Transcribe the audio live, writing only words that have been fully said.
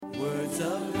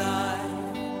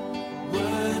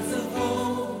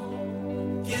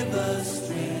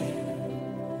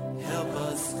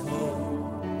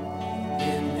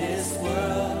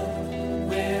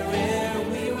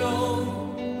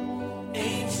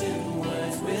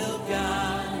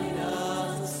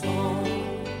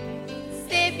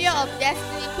of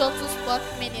Destiny Total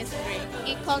Sports Ministry,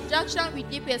 in conjunction with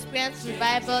Deep Experience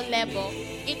Revival Label,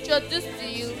 introduce to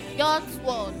you God's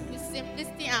Word with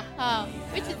simplicity and power,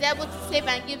 which is able to save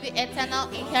and give you eternal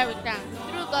inheritance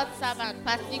through God's servant,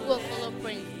 Pastor Follow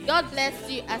Prince. God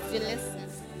bless you as you listen.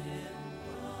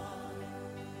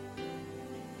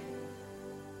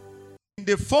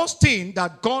 The first thing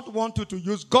that God wants you to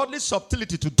use godly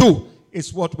subtlety to do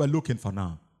is what we're looking for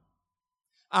now.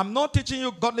 I'm not teaching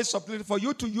you godly subtlety for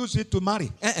you to use it to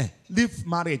marry. Leave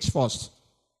marriage first.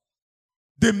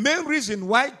 The main reason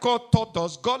why God taught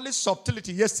us godly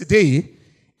subtlety yesterday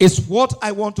is what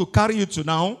I want to carry you to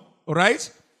now. All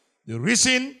right? The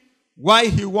reason why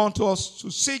he wants us to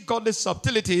see godly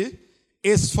subtlety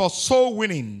is for soul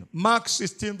winning. Mark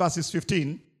 16 verses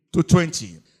 15 to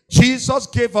 20. Jesus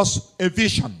gave us a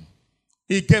vision.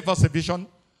 He gave us a vision.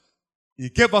 He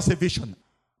gave us a vision.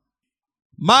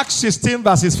 Mark 16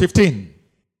 verses 15.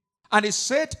 And he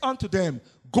said unto them,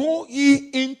 Go ye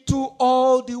into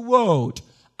all the world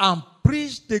and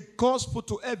preach the gospel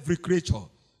to every creature.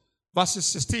 Verses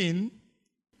 16.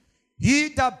 He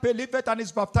that believeth and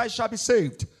is baptized shall be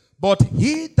saved, but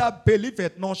he that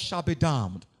believeth not shall be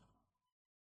damned.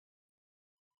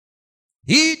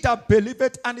 He that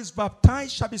believeth and is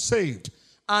baptized shall be saved,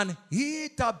 and he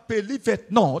that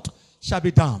believeth not shall be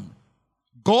damned.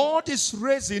 God is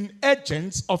raising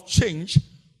agents of change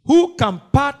who can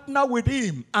partner with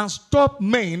him and stop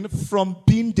men from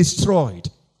being destroyed,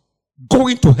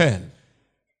 going to hell.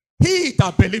 He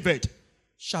that believeth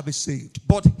shall be saved,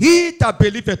 but he that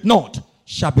believeth not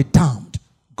shall be damned.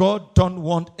 God don't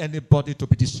want anybody to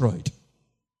be destroyed.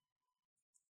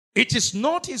 It is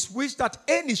not his wish that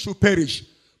any should perish,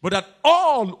 but that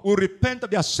all will repent of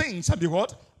their sins and be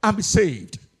what? And be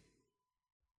saved.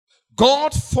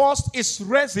 God first is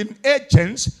raising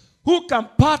agents who can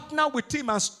partner with him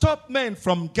and stop men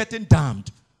from getting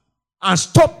damned, and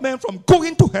stop men from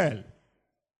going to hell,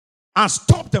 and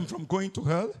stop them from going to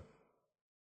hell.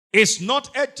 It's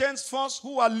not agents first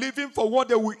who are living for what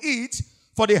they will eat,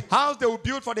 for the house they will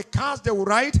build, for the cars they will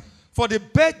ride, for the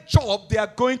best job they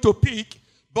are going to pick,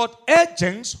 but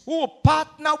agents who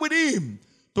partner with him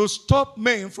to stop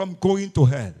men from going to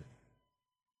hell.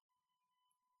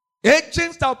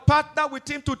 Agents that partner with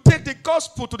him to take the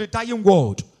gospel to the dying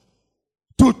world.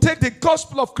 To take the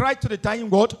gospel of Christ to the dying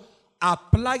world,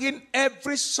 applying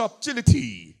every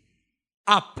subtlety,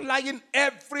 applying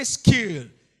every skill,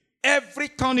 every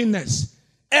cunningness,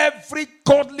 every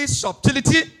godly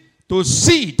subtlety to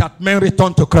see that men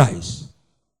return to Christ.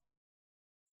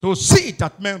 To see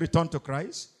that men return to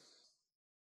Christ.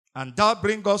 And that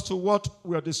brings us to what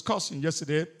we were discussing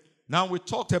yesterday. Now we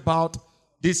talked about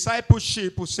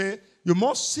discipleship. We say you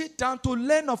must sit down to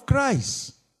learn of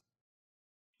Christ.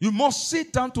 You must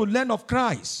sit down to learn of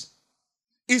Christ.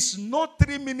 It's not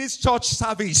 3 minutes church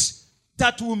service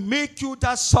that will make you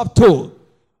that subtle.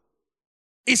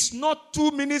 It's not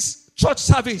 2 minutes church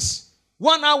service.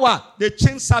 1 hour, they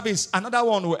change service, another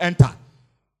one will enter.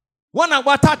 1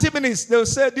 hour, 30 minutes, they'll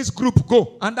say this group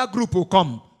go, and that group will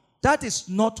come. That is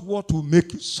not what will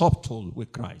make you subtle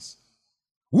with Christ.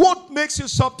 What makes you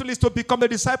subtle is to become a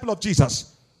disciple of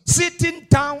Jesus. Sitting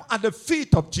down at the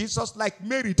feet of Jesus like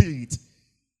Mary did.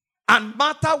 And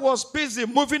Martha was busy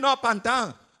moving up and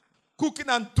down, cooking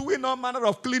and doing all manner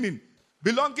of cleaning,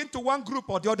 belonging to one group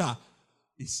or the other.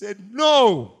 He said,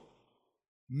 no.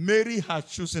 Mary had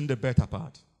chosen the better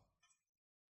part.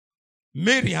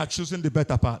 Mary had chosen the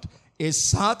better part. He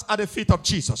sat at the feet of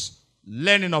Jesus,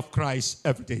 learning of Christ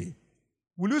every day.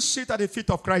 Will you sit at the feet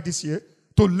of Christ this year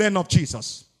to learn of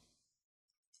Jesus?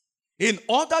 In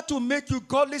order to make you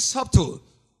godly subtle,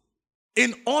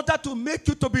 in order to make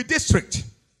you to be discreet,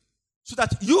 so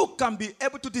that you can be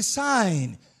able to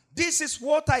design, this is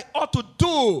what I ought to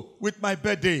do with my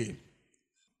birthday.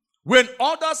 When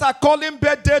others are calling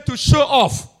birthday to show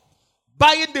off,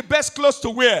 buying the best clothes to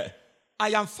wear, I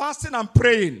am fasting and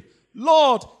praying,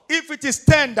 Lord, if it is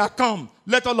 10 that come,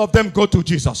 let all of them go to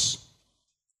Jesus.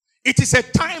 It is a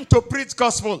time to preach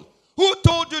gospel. Who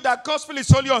told you that gospel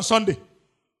is only on Sunday?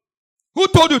 Who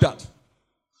told you that?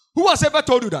 Who has ever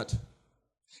told you that?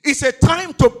 It's a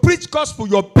time to preach gospel.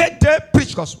 Your birthday,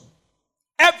 preach gospel.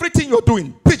 Everything you're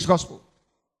doing, preach gospel.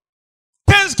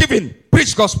 Thanksgiving,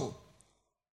 preach gospel.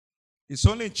 It's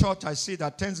only in church I see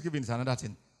that Thanksgiving is another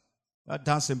thing. That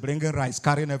dancing, bringing rice,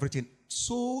 carrying everything.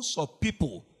 Souls of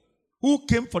people who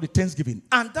came for the Thanksgiving.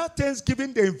 And that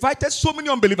Thanksgiving, they invited so many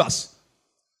unbelievers.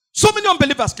 So many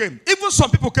unbelievers came. Even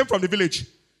some people came from the village.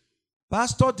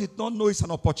 Pastor did not know it's an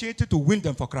opportunity to win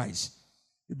them for Christ.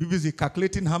 He'd be busy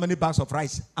calculating how many bags of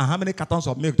rice and how many cartons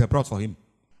of milk they brought for him.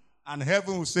 And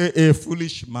heaven will say, a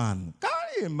foolish man.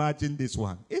 you imagine this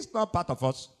one? It's not part of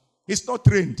us. It's not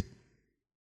trained.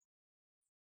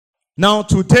 Now,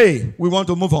 today, we want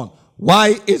to move on.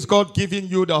 Why is God giving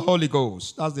you the Holy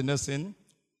Ghost? That's the next thing.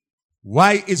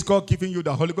 Why is God giving you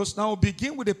the Holy Ghost? Now,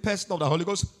 begin with the person of the Holy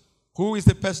Ghost. Who is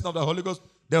the person of the Holy Ghost?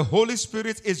 The Holy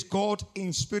Spirit is God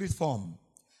in spirit form.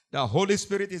 The Holy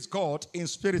Spirit is God in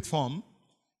spirit form.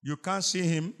 You can't see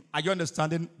him. Are you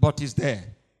understanding? But he's there.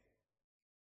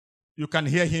 You can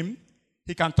hear him.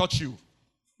 He can touch you.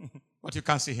 But you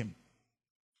can't see him.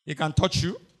 He can touch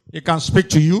you. He can speak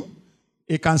to you.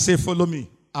 He can say, follow me.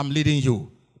 I'm leading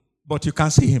you. But you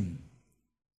can't see him.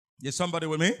 Is somebody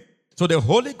with me? So the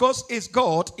Holy Ghost is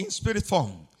God in spirit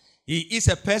form. He is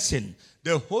a person.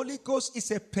 The Holy Ghost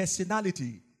is a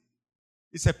personality.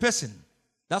 It's a person.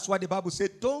 That's why the Bible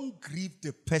said, don't grieve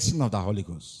the person of the Holy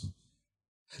Ghost.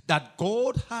 That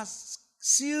God has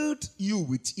sealed you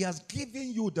with. He has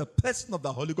given you the person of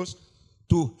the Holy Ghost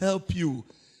to help you.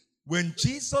 When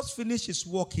Jesus finished his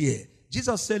work here,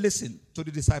 Jesus said, listen to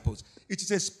the disciples. It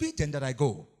is a speeding that I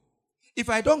go. If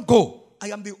I don't go, I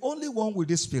am the only one with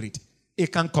this spirit.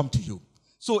 It can't come to you.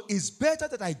 So it's better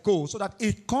that I go so that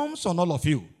it comes on all of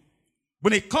you.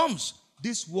 When it comes,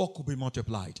 this work will be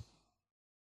multiplied.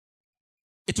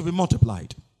 It will be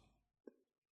multiplied.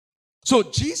 So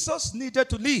Jesus needed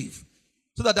to leave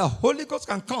so that the Holy Ghost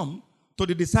can come to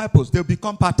the disciples. They'll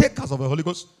become partakers of the Holy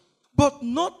Ghost, but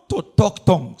not to talk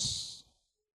tongues.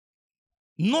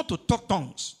 Not to talk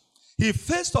tongues. He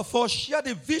first of all shared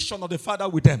the vision of the Father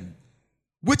with them,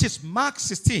 which is Mark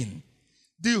 16.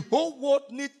 The whole world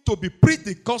needs to be preached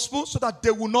the gospel so that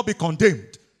they will not be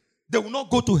condemned. They will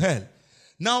not go to hell.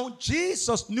 Now,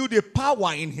 Jesus knew the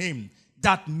power in him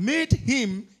that made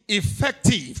him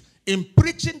effective in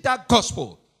preaching that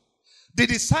gospel. The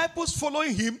disciples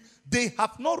following him, they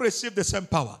have not received the same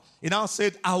power. He now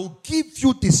said, I'll give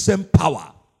you the same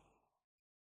power.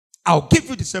 I'll give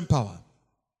you the same power.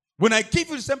 When I give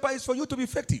you the same power, it's for you to be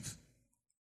effective.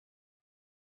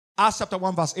 Acts chapter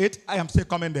 1 verse 8. I am still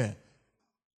coming there.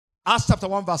 Acts chapter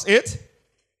 1 verse 8.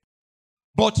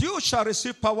 But you shall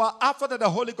receive power after that the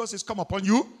Holy Ghost is come upon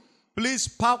you. Please,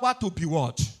 power to be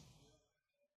what?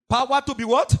 Power to be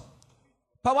what?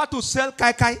 Power to sell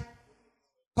kai.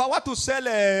 Power to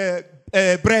sell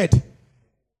bread.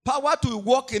 Power to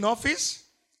work in office.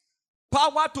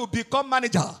 Power to become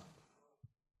manager.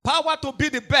 Power to be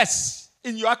the best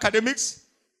in your academics.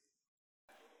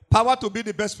 Power to be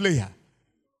the best player.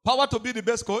 Power to be the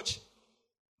best coach.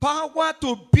 Power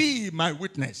to be my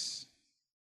witness.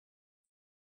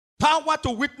 Power to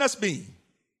witness me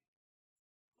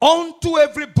unto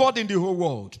everybody in the whole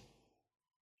world.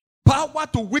 Power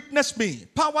to witness me.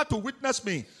 Power to witness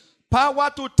me.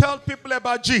 Power to tell people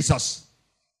about Jesus.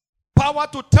 Power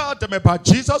to tell them about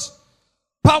Jesus.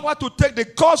 Power to take the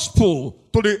gospel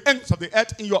to the ends of the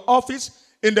earth in your office,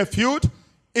 in the field,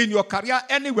 in your career,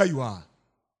 anywhere you are.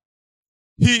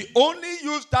 He only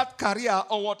used that career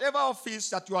or whatever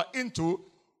office that you are into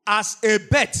as a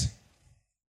bet.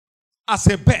 As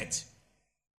a bet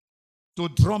to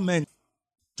draw men,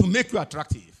 to make you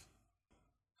attractive.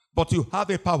 But you have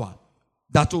a power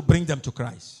that will bring them to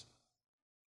Christ.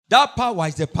 That power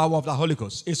is the power of the Holy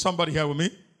Ghost. Is somebody here with me?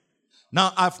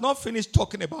 Now, I've not finished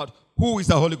talking about who is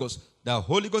the Holy Ghost. The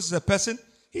Holy Ghost is a person.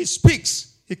 He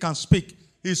speaks. He can speak.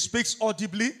 He speaks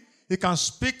audibly. He can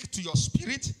speak to your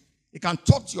spirit. He can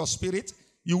talk to your spirit.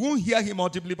 You won't hear him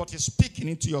audibly, but he's speaking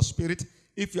into your spirit.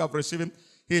 If you have received him,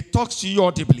 he talks to you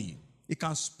audibly. He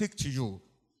can speak to you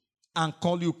and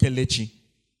call you Kelechi.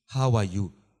 How are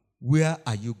you? Where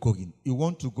are you going? You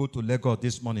want to go to Lagos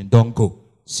this morning? Don't go.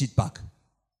 Sit back.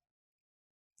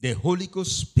 The Holy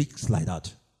Ghost speaks like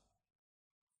that.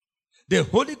 The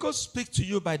Holy Ghost speaks to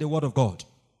you by the word of God.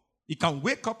 You can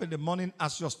wake up in the morning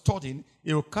as you're studying.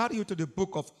 It will carry you to the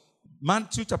book of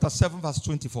Matthew chapter 7 verse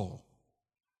 24.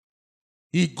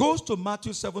 He goes to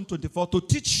Matthew 7:24 to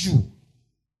teach you.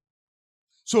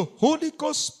 So Holy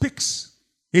Ghost speaks.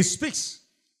 He speaks.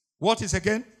 What is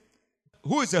again?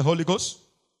 Who is the Holy Ghost?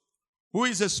 Who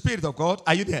is the Spirit of God?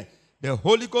 Are you there? The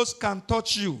Holy Ghost can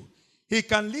touch you. He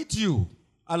can lead you.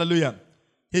 Hallelujah.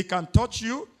 He can touch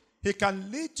you. He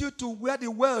can lead you to where the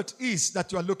world is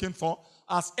that you are looking for.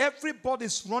 As everybody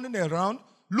is running around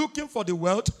looking for the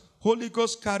world, Holy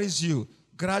Ghost carries you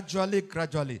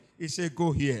gradually. He says,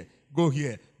 go here, go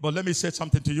here. But let me say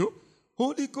something to you.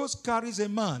 Holy Ghost carries a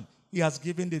man. He has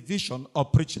given the vision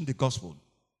of preaching the gospel.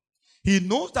 He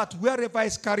knows that wherever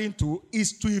he's carrying to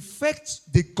is to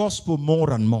effect the gospel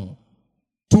more and more.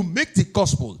 To make the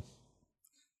gospel.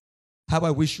 How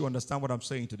I wish you understand what I'm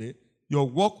saying today. Your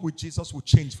walk with Jesus will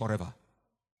change forever.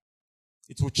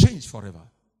 It will change forever.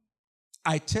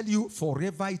 I tell you,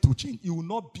 forever it will change. You will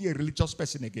not be a religious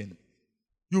person again.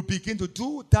 You begin to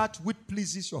do that which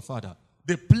pleases your Father.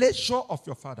 The pleasure of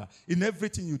your Father in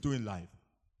everything you do in life.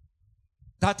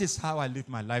 That is how I live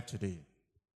my life today.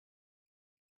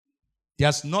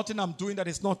 There's nothing I'm doing that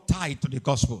is not tied to the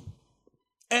gospel.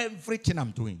 Everything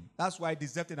I'm doing. That's why I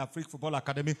deserved in African Football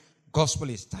Academy, gospel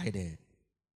is tied there.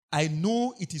 I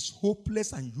know it is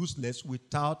hopeless and useless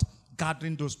without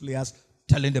gathering those players,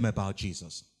 telling them about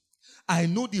Jesus. I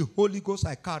know the Holy Ghost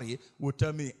I carry will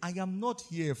tell me, I am not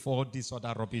here for this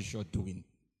other rubbish you're doing.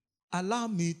 Allow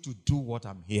me to do what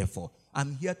I'm here for.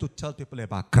 I'm here to tell people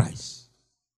about Christ.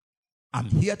 I'm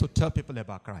here to tell people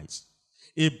about Christ.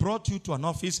 He brought you to an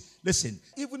office. Listen,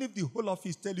 even if the whole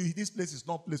office tell you this place is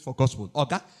not a place for gospel,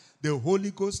 okay? The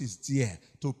Holy Ghost is there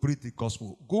to preach the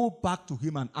gospel. Go back to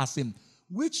him and ask him,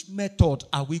 which method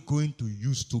are we going to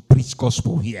use to preach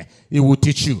gospel here? He will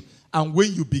teach you. And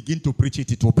when you begin to preach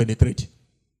it, it will penetrate.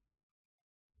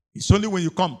 It's only when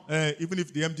you come, even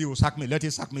if the MD will sack me, let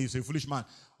him sack me, he's a foolish man.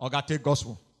 Or God take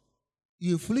gospel.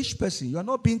 You're a foolish person. You are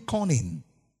not being cunning.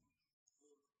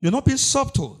 You're not being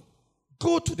subtle.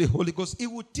 Go to the Holy Ghost. He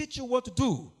will teach you what to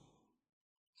do.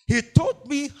 He taught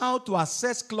me how to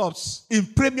assess clubs in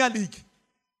Premier League.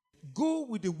 Go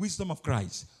with the wisdom of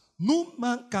Christ. No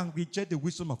man can reject the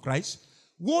wisdom of Christ.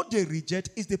 What they reject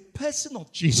is the person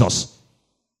of Jesus.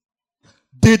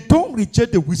 They don't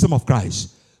reject the wisdom of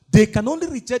Christ. They can only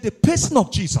reject the person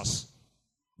of Jesus.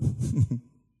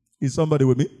 Is somebody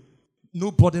with me?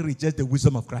 Nobody rejects the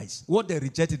wisdom of Christ. What they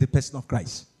reject is the person of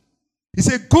Christ. He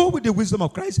said, go with the wisdom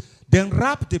of Christ, then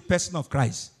wrap the person of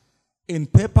Christ in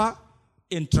paper,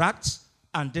 in tracts,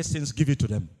 and these things, give it to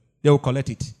them. They will collect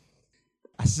it.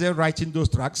 I started writing those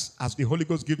tracts. As the Holy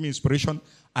Ghost give me inspiration,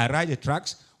 I write the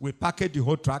tracts. We package the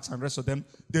whole tracts and rest of them.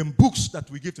 Then books that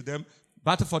we give to them,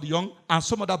 Battle for the Young, and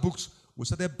some other books. We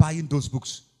started buying those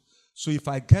books. So if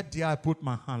I get there, I put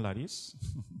my hand like this.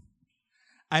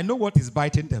 I know what is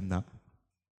biting them now.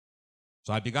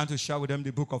 So I began to share with them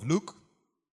the book of Luke.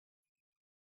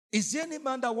 Is there any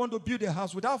man that want to build a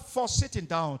house without first sitting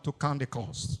down to count the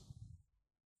cost?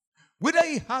 Whether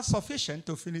he has sufficient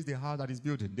to finish the house that he's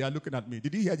building. They are looking at me.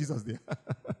 Did you hear Jesus there?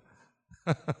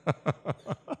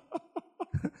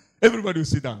 Everybody will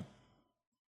sit down.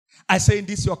 I say in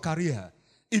this your career,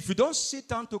 if you don't sit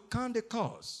down to count the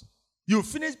cost, you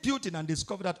finish building and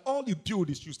discover that all you build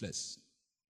is useless.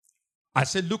 I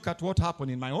say, look at what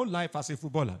happened in my own life as a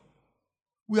footballer.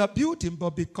 We are building,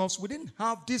 but because we didn't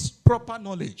have this proper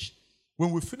knowledge,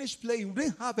 when we finished playing, we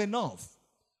didn't have enough.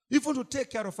 Even to take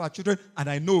care of our children, and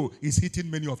I know it's hitting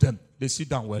many of them. They sit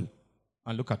down well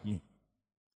and look at me.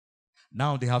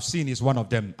 Now they have seen is one of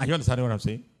them. Are you understanding what I'm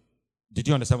saying? Did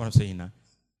you understand what I'm saying now?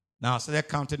 Now I started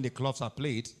counting the clubs I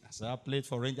played. I played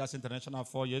for Rangers International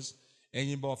 4 years,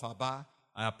 Enyimba of Aba.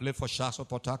 I played for Sharks of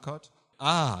Port Harcourt.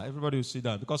 Everybody will sit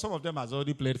down because some of them has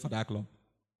already played for that club.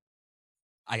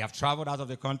 I have traveled out of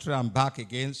the country and back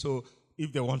again. So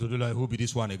if they want to do like, who be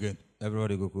this one again?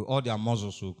 Everybody go cool. All their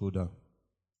muscles will cool down.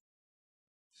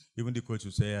 Even the coach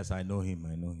will say, yes, I know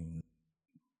him.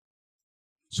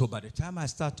 So by the time I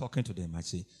start talking to them, I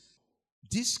say,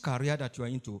 this career that you are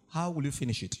into, how will you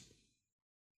finish it?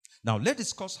 Now, let's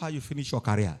discuss how you finish your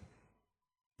career.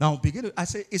 Now, I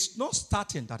say, it's not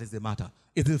starting that is the matter.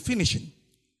 It's the finishing.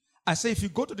 I say, if you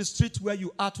go to the street where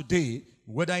you are today,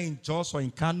 whether in Jos or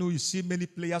in Kano, you see many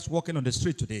players walking on the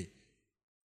street today.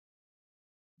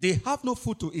 They have no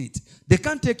food to eat. They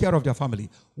can't take care of their family.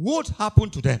 What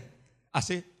happened to them? I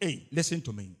say, hey, listen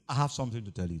to me. I have something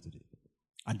to tell you today.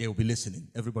 And they will be listening.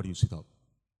 Everybody will sit up.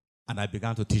 And I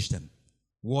began to teach them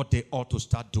what they ought to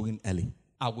start doing early.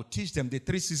 I will teach them the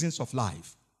 3 seasons of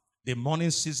life. The morning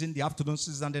season, the afternoon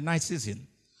season, and the night season.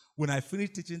 When I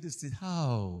finished teaching this,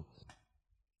 how?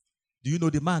 Do you know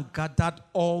the man gathered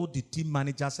all the team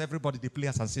managers, everybody, the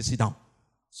players, and said, sit down.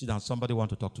 Sit down. Somebody want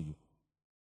to talk to you.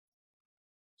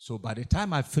 So by the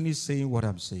time I finished saying what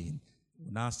I'm saying,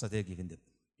 now I started giving them.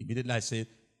 Immediately I said,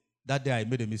 that day I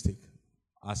made a mistake.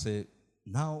 I said,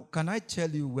 now can I tell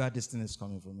you where this thing is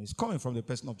coming from? It's coming from the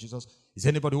person of Jesus. Is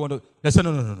anybody want to? They said,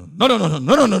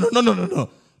 no.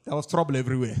 There was trouble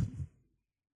everywhere.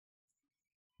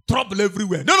 Trouble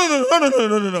everywhere.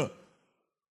 No.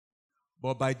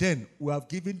 But by then, we have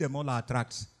given them all our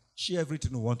tracts. Share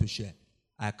everything we want to share.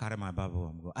 I carry my Bible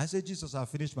and go. I said, Jesus, I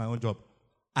finished my own job.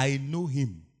 I know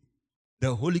him.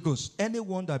 The Holy Ghost,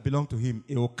 anyone that belongs to him,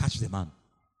 he will catch the man.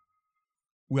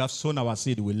 We have sown our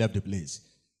seed, we left the place.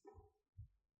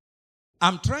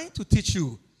 I'm trying to teach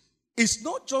you. It's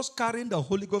not just carrying the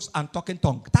Holy Ghost and talking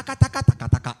tongue. Taka, taka, taka,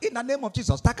 taka. In the name of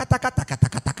Jesus. Taka, taka, taka,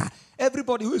 taka, taka.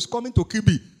 Everybody who is coming to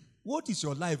Kibi, what is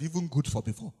your life even good for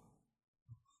before?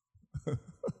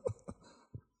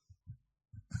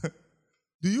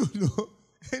 Do you know,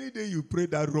 any day you pray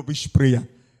that rubbish prayer,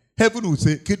 heaven will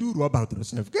say, can you rub out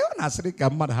yourself?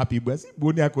 I'm not happy, but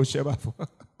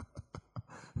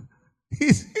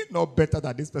is it not better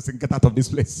that this person get out of this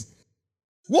place?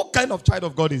 What kind of child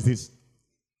of God is this?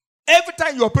 Every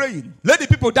time you are praying, let the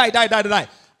people die.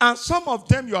 And some of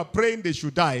them you are praying they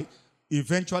should die.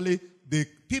 Eventually, the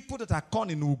people that are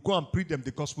cunning will go and preach them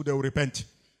the gospel, they will repent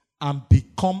and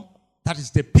become, that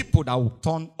is the people that will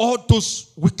turn all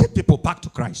those wicked people back to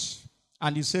Christ.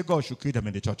 And you say God should kill them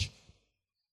in the church.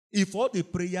 If all the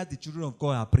prayers the children of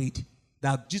God have prayed,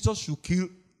 that Jesus should kill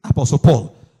Apostle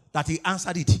Paul, that he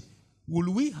answered it,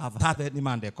 will we have had any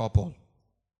man they call Paul?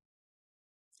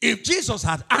 If Jesus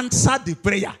had answered the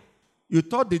prayer, you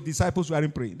thought the disciples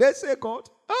weren't praying. They say, God,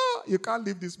 you can't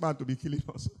leave this man to be killing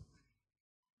us.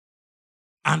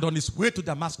 And on his way to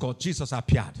Damascus, Jesus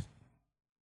appeared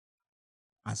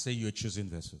and said, you're a chosen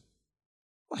vessel.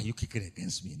 Why are you kicking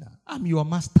against me now? I'm your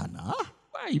master now.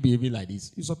 Why are you behaving like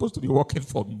this? You're supposed to be working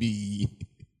for me.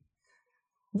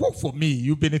 Work for me,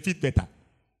 you benefit better.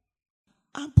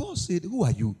 And Paul said, who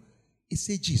are you? He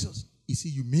said, Jesus. He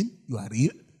said, you mean you are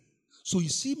real? So you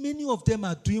see, many of them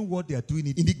are doing what they are doing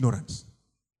in ignorance.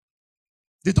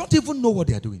 They don't even know what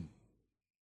they are doing.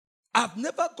 I've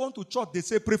never gone to church, they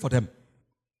say pray for them.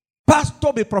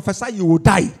 Pastor may prophesy, you will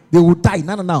die. They will die.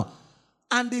 No.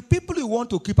 And the people you want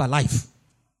to keep alive,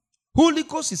 Holy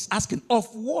Ghost is asking, of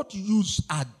what use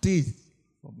are they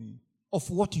for me? Of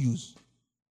what use?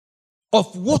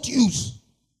 Of what use?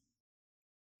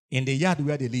 In the yard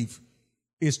where they live,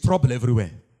 is trouble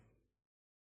everywhere.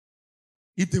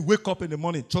 If they wake up in the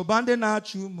morning, chobande na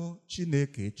chumo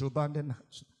chineke, chobande na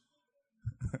chu.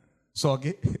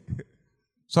 Soge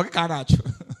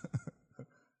kanachu.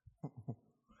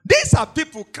 These are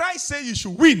people Christ said you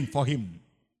should win for him.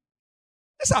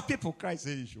 These are people Christ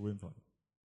said you should win for him.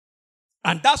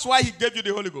 And that's why he gave you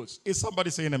the Holy Ghost. Is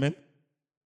somebody saying amen?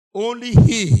 Only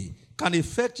he can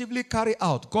effectively carry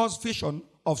out God's vision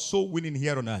of soul winning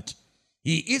here on earth.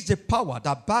 He is the power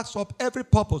that backs up every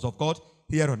purpose of God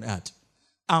here on earth.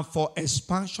 And for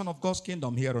expansion of God's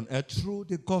kingdom here on earth through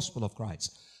the gospel of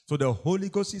Christ. So the Holy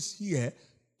Ghost is here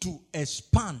to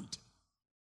expand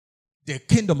the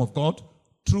kingdom of God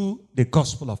through the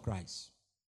gospel of Christ.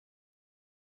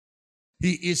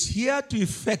 He is here to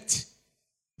effect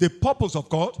the purpose of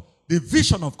God, the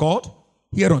vision of God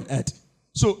here on earth.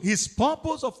 So his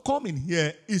purpose of coming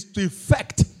here is to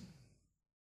effect.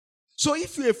 So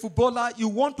if you're a footballer, you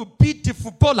want to beat the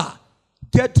footballer,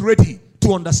 get ready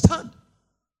to understand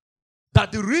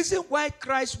that the reason why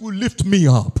Christ will lift me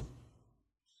up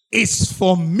is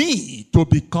for me to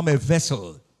become a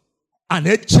vessel, an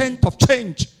agent of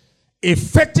change,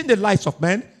 affecting the lives of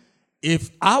men. If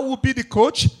I will be the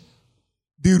coach,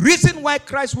 the reason why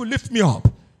Christ will lift me up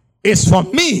is for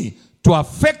me to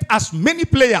affect as many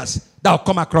players that will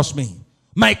come across me.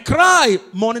 My cry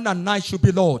morning and night should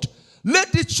be, Lord,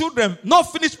 let these children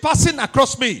not finish passing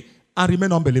across me and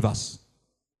remain unbelievers.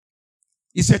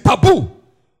 It's a taboo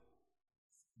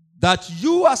that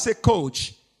you as a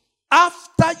coach,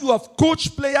 after you have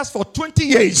coached players for 20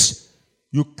 years,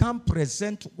 you can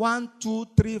present 1, 2,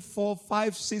 3, 4,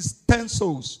 5, 6, 10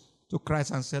 souls to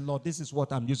Christ and say, Lord, this is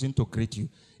what I'm using to greet you.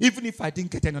 Even if I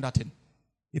didn't get another thing.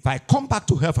 If I come back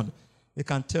to heaven, you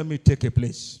can tell me take a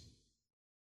place.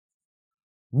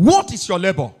 What is your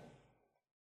labor?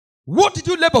 What did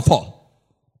you labor for?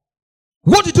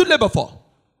 What did you labor for?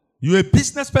 You're a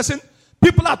business person.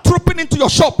 People are trooping into your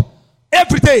shop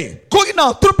every day. Going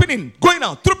out, trooping in, going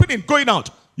out, trooping in, going out.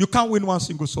 You can't win one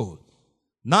single soul.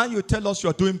 Now you tell us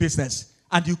you're doing business.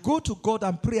 And you go to God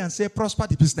and pray and say, prosper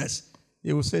the business.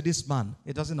 He will say, this man,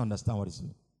 he doesn't understand what he's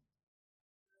doing.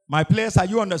 My players, are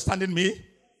you understanding me?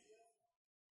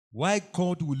 Why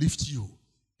God will lift you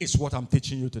is what I'm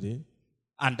teaching you today.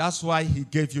 And that's why he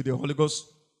gave you the Holy Ghost.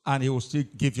 And he will still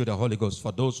give you the Holy Ghost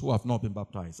for those who have not been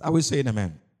baptized. I will say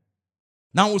amen.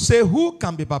 Now we'll say, who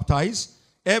can be baptized?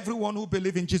 Everyone who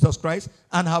believes in Jesus Christ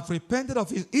and have repented of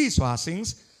his or her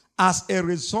sins as a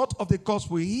result of the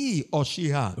gospel he or she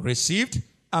had received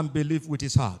and believed with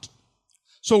his heart.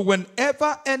 So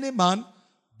whenever any man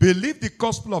believes the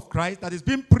gospel of Christ that is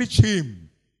being preached him,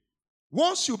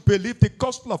 once you believe the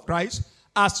gospel of Christ,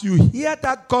 as you hear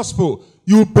that gospel,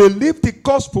 you believe the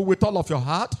gospel with all of your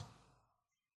heart,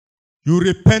 you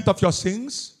repent of your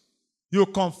sins, you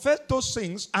confess those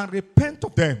sins and repent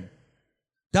of them,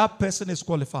 that person is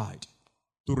qualified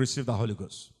to receive the Holy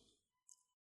Ghost.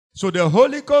 So the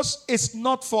Holy Ghost is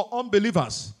not for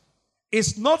unbelievers.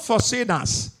 It's not for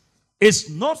sinners. It's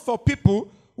not for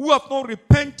people who have not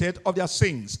repented of their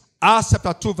sins. Acts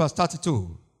chapter 2 verse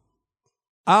 32.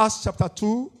 Acts chapter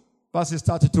 2, verses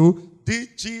 32. This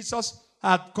Jesus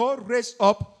had God raised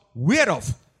up,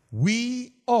 whereof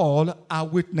we all are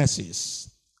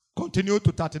witnesses. Continue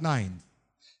to 39.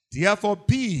 Therefore,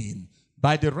 being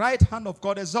by the right hand of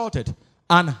God exalted,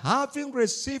 and having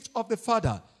received of the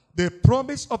Father the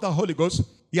promise of the Holy Ghost,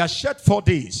 he has shed forth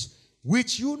this,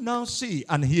 which you now see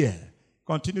and hear.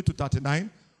 Continue to 39.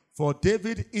 For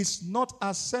David is not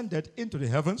ascended into the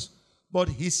heavens, but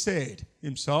he said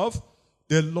himself,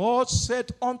 the Lord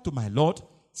said unto my Lord,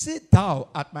 sit thou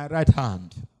at my right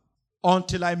hand,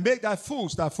 until I make thy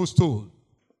fools thy footstool.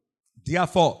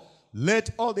 Therefore, let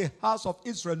all the house of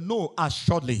Israel know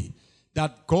assuredly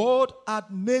that God had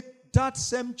made that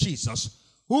same Jesus,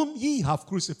 whom ye have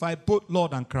crucified, both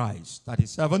Lord and Christ.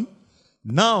 37.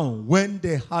 Now, when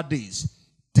they heard this,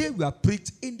 they were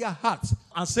pricked in their hearts,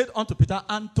 and said unto Peter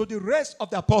and to the rest of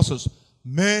the apostles,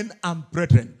 men and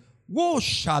brethren, what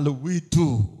shall we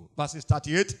do? Verses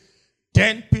 38.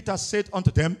 Then Peter said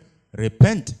unto them,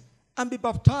 repent and be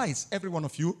baptized, every one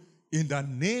of you, in the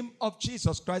name of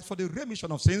Jesus Christ for the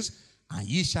remission of sins, and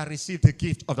ye shall receive the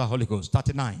gift of the Holy Ghost.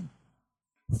 39.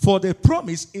 For the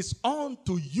promise is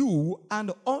unto you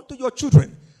and unto your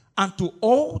children, and to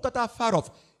all that are far off,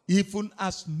 even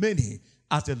as many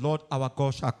as the Lord our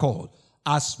God shall call.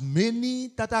 As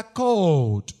many that are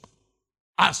called.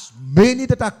 As many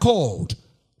that are called.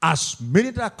 As many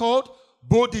that are called,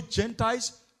 both the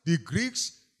Gentiles, the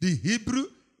Greeks, the Hebrew,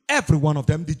 every one of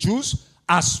them, the Jews,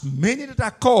 as many that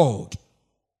are called,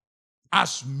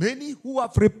 as many who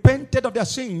have repented of their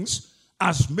sins,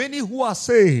 as many who are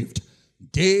saved,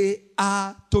 they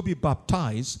are to be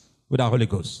baptized with the Holy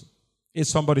Ghost. Is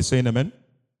somebody saying amen?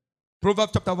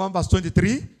 Proverbs chapter 1 verse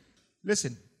 23.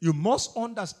 Listen, you must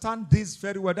understand this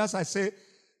very well. As I say,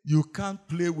 you can't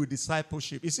play with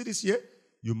discipleship. You see this here?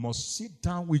 You must sit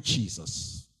down with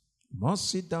Jesus. You must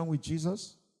sit down with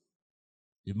Jesus.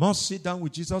 You must sit down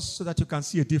with Jesus so that you can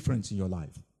see a difference in your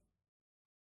life.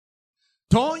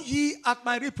 Turn ye at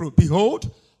my reproof.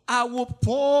 Behold, I will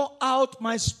pour out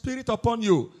my spirit upon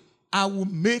you. I will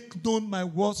make known my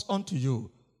words unto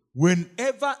you.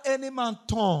 Whenever any man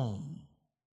turn.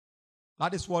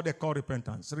 That is what they call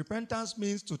repentance. Repentance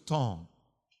means to turn.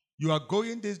 You are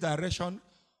going this direction,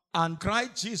 and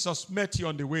Christ Jesus met you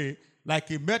on the way, like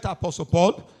he met Apostle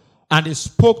Paul, and he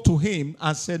spoke to him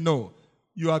and said, no,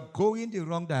 you are going the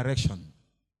wrong direction.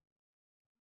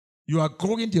 You are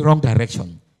going the wrong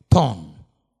direction. Turn.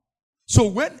 So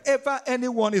whenever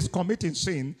anyone is committing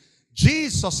sin,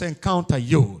 Jesus encounter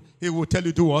you. He will tell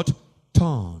you, do what?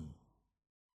 Turn.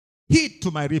 Heed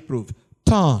to my reproof.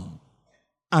 Turn.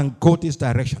 And go this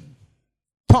direction.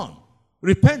 Turn.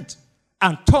 Repent.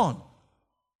 And turn.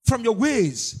 From your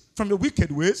ways. From your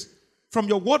wicked ways. From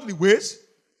your worldly ways.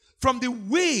 From the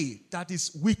way that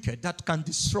is wicked, that can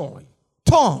destroy.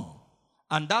 Turn.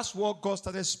 And that's what God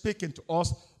started speaking to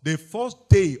us the first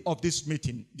day of this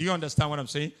meeting. Do you understand what I'm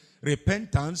saying?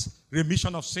 Repentance,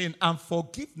 remission of sin, and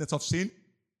forgiveness of sin.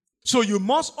 So you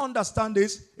must understand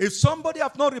this. If somebody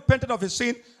have not repented of his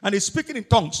sin and is speaking in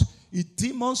tongues, a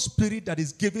demon spirit that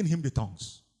is giving him the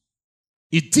tongues.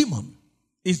 A demon.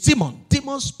 A demon.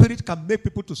 Demon spirit can make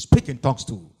people to speak in tongues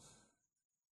too.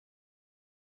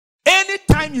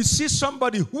 Anytime you see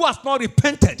somebody who has not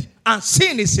repented and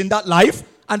sin is in that life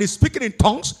and is speaking in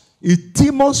tongues, a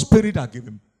demon spirit that give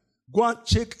him. Go and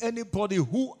check anybody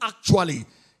who actually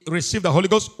received the Holy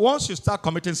Ghost. Once you start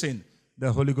committing sin,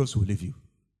 the Holy Ghost will leave you.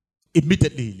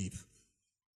 Immediately he leaves.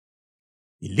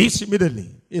 He leaves immediately.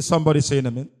 Is somebody saying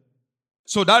amen?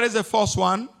 So that is the first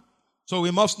one. So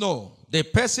we must know the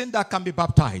person that can be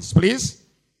baptized, please.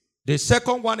 The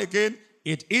second one again,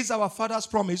 it is our Father's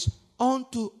promise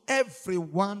unto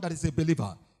everyone that is a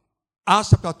believer.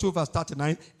 Acts chapter 2 verse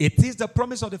 39, it is the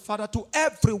promise of the Father to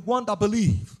everyone that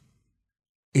believes.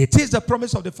 It is the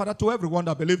promise of the Father to everyone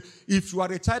that believes. If you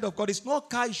are a child of God, it's not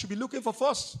car you should be looking for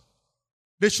first.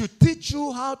 They should teach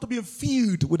you how to be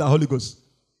filled with the Holy Ghost.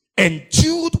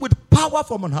 Endued with power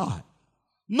from on high.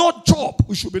 Not job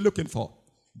we should be looking for.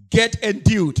 Get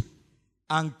endued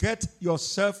and get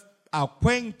yourself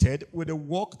acquainted with the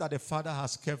work that the Father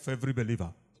has kept for every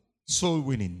believer. Soul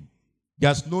winning.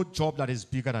 There's no job that is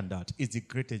bigger than that. It's the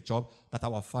greatest job that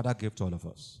our Father gave to all of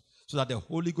us. So that the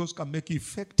Holy Ghost can make you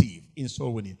effective in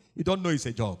soul winning. You don't know it's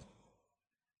a job.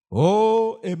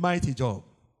 Oh, a mighty job.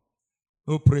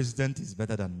 No president is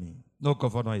better than me. No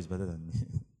governor is better than me.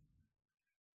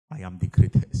 I am the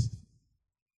greatest.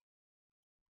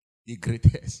 The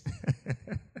greatest.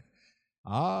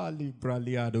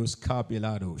 Libraliados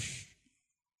capilados.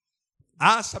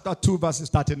 Acts chapter 2 verses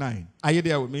 39. Are you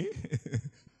there with me?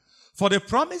 For the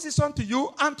promise is unto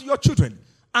you and to your children,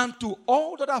 and to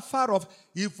all that are far off,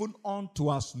 even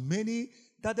unto as many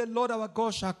that the Lord our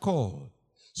God shall call.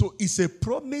 So it's a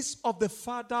promise of the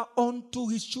Father unto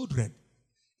his children.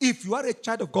 If you are a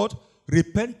child of God,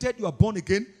 repented, you are born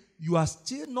again, you are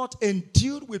still not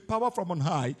endued with power from on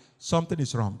high, something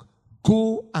is wrong.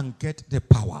 Go and get the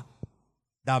power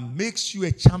that makes you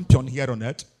a champion here on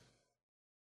earth.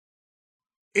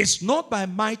 It's not by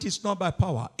might, it's not by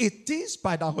power. It is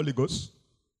by the Holy Ghost.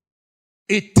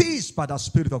 It is by the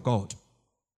Spirit of God.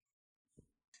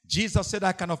 Jesus said,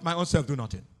 I can of my own self do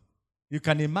nothing. You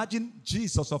can imagine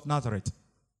Jesus of Nazareth.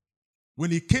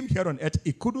 When he came here on earth,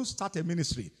 he couldn't start a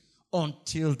ministry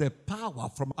until the power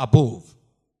from above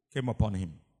came upon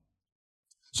him.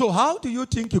 So how do you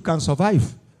think you can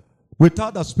survive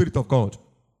without the Spirit of God?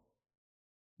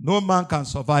 No man can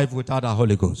survive without the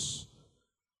Holy Ghost.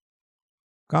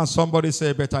 Can somebody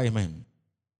say better amen?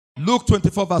 Luke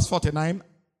 24 verse 49.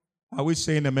 Are we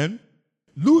saying amen?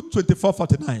 Luke 24,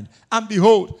 49. And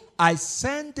behold, I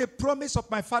send the promise of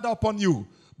my Father upon you,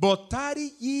 but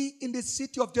tarry ye in the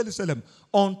city of Jerusalem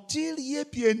until ye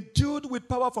be endued with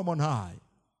power from on high.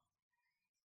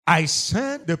 I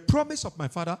send the promise of my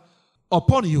Father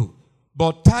upon you,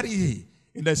 but tarry ye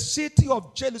in the city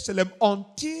of Jerusalem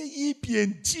until ye be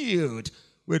endued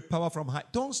with power from high.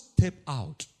 Don't step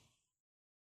out.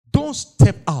 Don't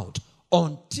step out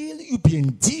until you be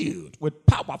endued with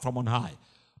power from on high.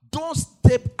 Don't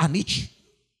step an inch.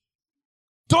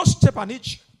 Don't step an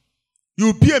inch.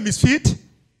 You'll be a misfit.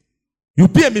 You'll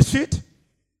be a misfit.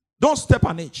 Don't step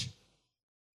an inch.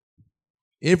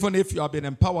 Even if you have been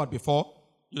empowered before,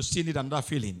 you still need another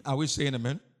feeling. Are we saying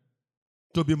amen?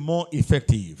 To be more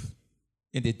effective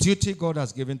in the duty God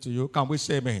has given to you, can we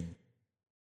say amen?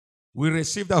 We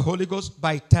receive the Holy Ghost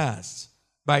by thirst,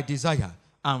 by desire,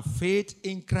 and faith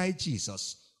in Christ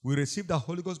Jesus. We receive the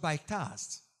Holy Ghost by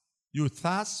thirst. You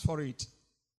thirst for it.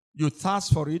 You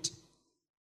thirst for it.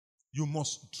 You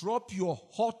must drop your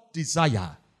hot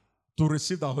desire to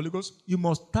receive the Holy Ghost. You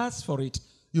must thirst for it.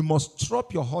 You must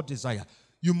drop your hot desire.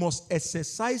 You must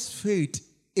exercise faith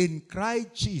in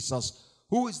Christ Jesus,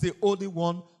 who is the only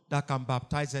one that can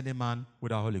baptize any man with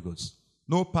the Holy Ghost.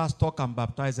 No pastor can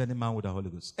baptize any man with the Holy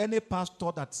Ghost. Any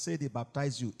pastor that said they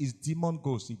baptize you is demon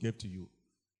ghost he gave to you.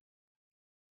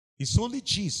 It's only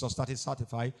Jesus that is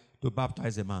certified to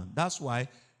baptize a man. That's why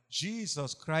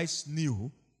Jesus Christ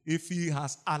knew if he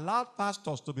has allowed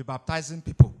pastors to be baptizing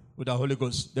people with the Holy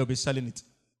Ghost, they'll be selling it.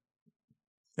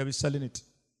 They'll be selling it.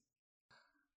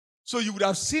 So you would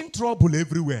have seen trouble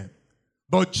everywhere.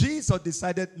 But Jesus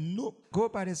decided, no, go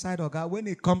by the side of God. When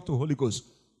it comes to Holy Ghost,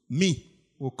 me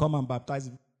will come and baptize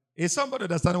him. Is somebody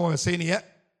understanding what we're saying here?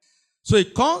 So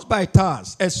it comes by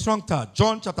thirst, a strong thirst.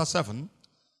 John chapter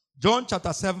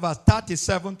 7 verse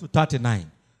 37 to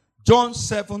 39. John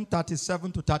 7,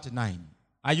 37 to 39.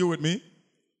 Are you with me?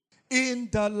 In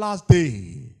the last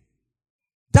day,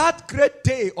 that great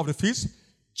day of the feast,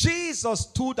 Jesus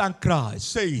stood and cried,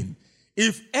 saying,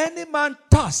 if any man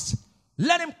thirst,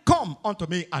 let him come unto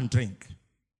me and drink.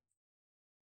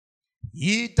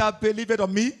 He that believeth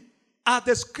on me, as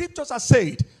the scriptures are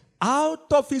said,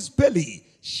 out of his belly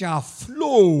shall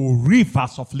flow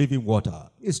rivers of living water.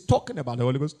 It's talking about the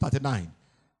Holy Ghost, 39.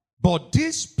 But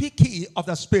this speak he of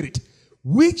the Spirit,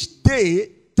 which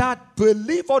they that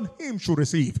believe on him should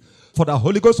receive. For the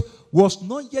Holy Ghost was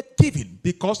not yet given,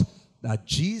 because that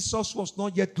Jesus was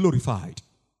not yet glorified.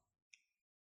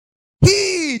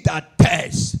 He that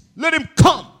thirsts, let him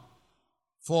come.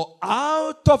 For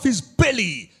out of his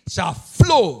belly shall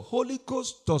flow. Holy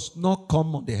Ghost does not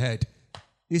come on the head.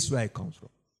 This is where it comes from.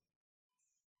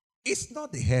 It's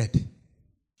not the head.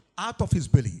 Out of his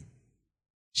belly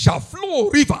shall flow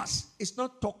rivers. It's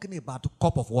not talking about a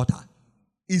cup of water.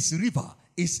 It's river.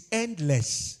 It's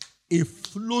endless. It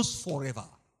flows forever.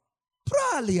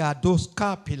 Pralia dos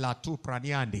capilla tu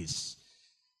praniandis.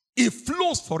 It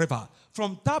flows forever.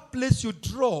 From that place you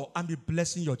draw and be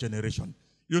blessing your generation.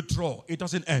 You draw. It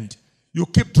doesn't end. You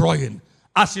keep drawing.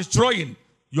 As it's drawing,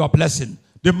 you are blessing.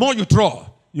 The more you draw,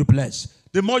 you bless.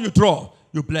 The more you draw,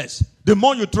 you bless. The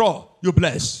more you draw, you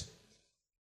bless.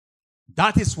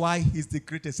 That is why he's the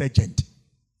greatest agent.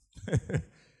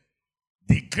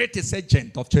 The greatest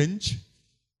agent of change.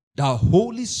 The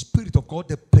Holy Spirit of God,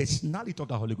 the personality of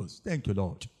the Holy Ghost. Thank you,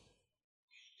 Lord.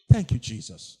 Thank you,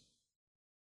 Jesus.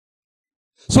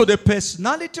 So the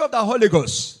personality of the Holy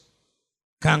Ghost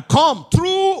can come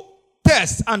through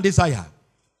thirst and desire.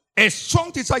 A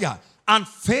strong desire and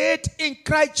faith in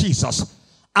Christ Jesus.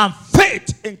 And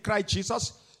faith in Christ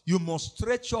Jesus, you must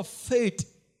stretch your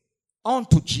faith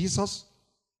onto Jesus.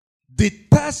 The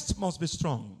thirst must be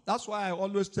strong. That's why I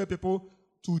always tell people,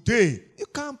 today, you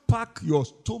can't pack your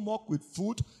stomach with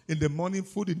food in the morning,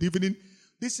 food in the evening.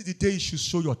 This is the day you should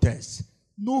show your thirst.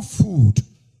 No food.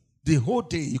 The whole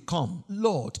day you come,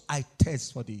 Lord, I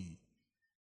thirst for thee.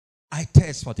 I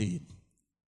thirst for thee.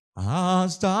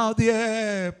 As thou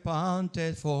there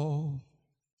panted for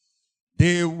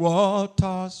the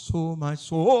waters, so my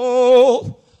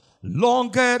soul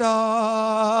longed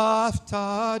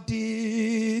after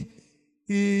thee.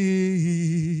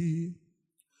 You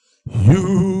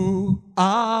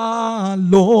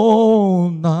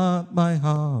alone at my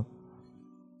heart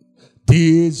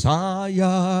desire,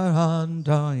 and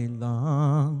I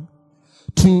long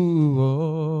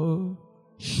to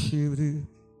worship thee.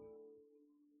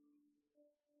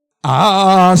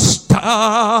 I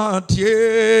stand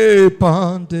here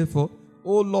bountiful.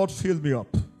 Oh Lord, fill me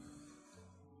up.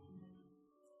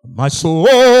 My soul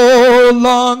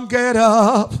longed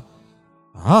up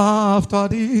after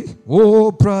thee.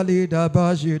 Oh, Pralida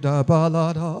Bajida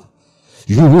Balada.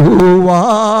 You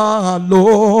are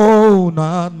alone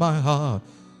at my heart.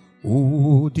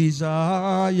 Oh,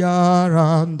 desire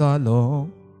and I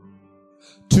long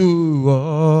to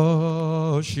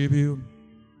worship you.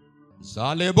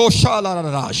 Zalebo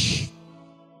Shalaradash.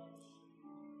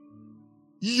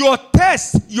 Your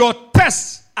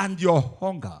thirst and your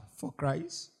hunger for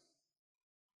Christ.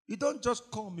 You don't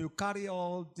just come, you carry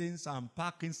all things and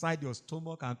pack inside your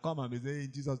stomach and come and say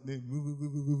in Jesus' name.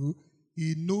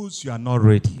 He knows you are not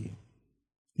ready.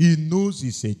 He knows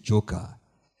he's a joker.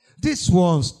 These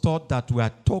ones thought that we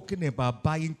are talking about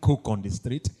buying coke on the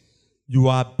street. You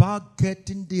are about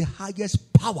getting the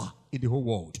highest power in the whole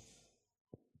world.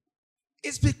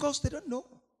 It's because they don't know.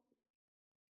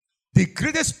 The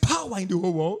greatest power in the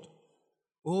whole world.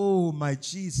 Oh, my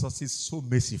Jesus is so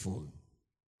merciful.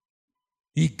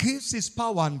 He gives his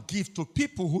power and gift to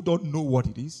people who don't know what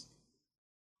it is,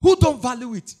 who don't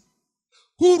value it,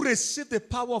 who receive the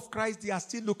power of Christ. They are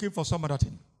still looking for some other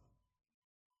thing.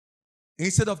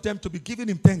 Instead of them to be giving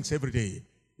him thanks every day.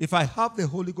 If I have the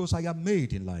Holy Ghost, I am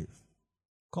made in life.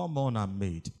 Come on, I'm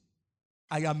made.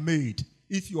 I am made,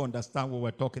 if you understand what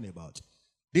we're talking about.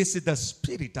 This is the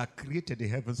spirit that created the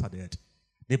heavens and the earth.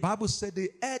 The Bible said the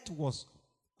earth was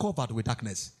covered with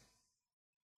darkness.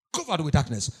 Covered with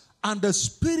darkness. And the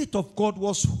Spirit of God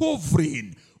was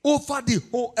hovering over the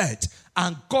whole earth.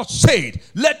 And God said,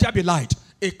 let there be light.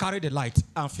 He carried the light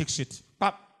and fixed it.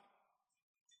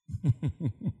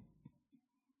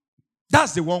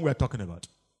 That's the one we're talking about.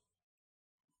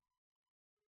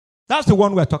 That's the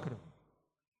one we're talking about.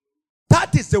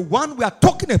 That is the one we are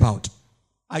talking about.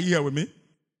 Are you here with me?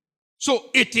 So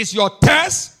it is your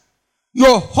thirst,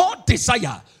 your hot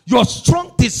desire, your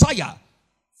strong desire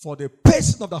for the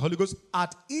person of the Holy Ghost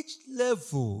at each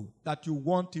level that you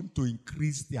want him to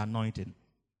increase the anointing.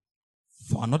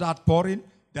 For another outpouring,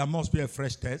 there must be a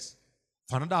fresh thirst.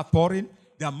 For another outpouring,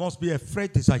 there must be a fresh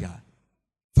desire.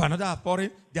 For another outpouring,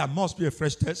 there must be a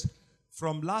fresh thirst.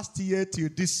 From last year till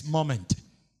this moment,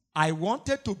 I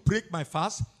wanted to break my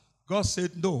fast. God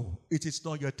said, no, it is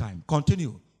not your time.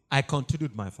 Continue. I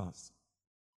continued my fast.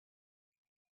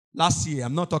 Last year,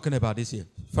 I'm not talking about this year.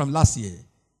 From last year.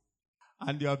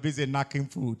 And you're busy knocking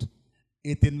food,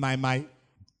 eating my mind.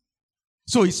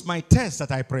 So it's my test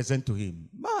that I present to him.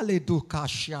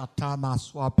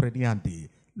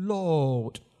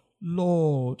 Lord,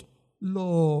 Lord,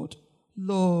 Lord,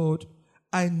 Lord,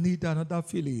 I need another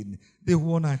feeling. The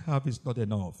one I have is not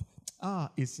enough.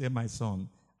 He said, my son,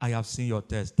 I have seen your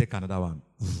test. Take another one.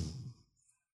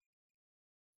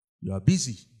 You are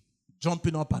busy,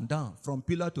 jumping up and down from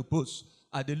pillar to post.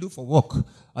 I dey look for work.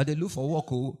 I dey look for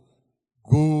work. Oh,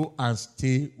 go and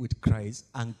stay with Christ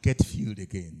and get filled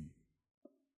again.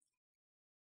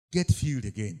 Get filled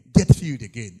again. Get filled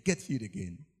again. Get filled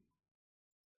again.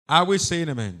 Are we saying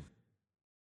amen?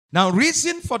 Now,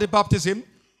 reason for the baptism,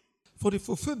 for the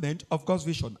fulfillment of God's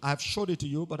vision. I've showed it to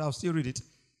you, but I'll still read it.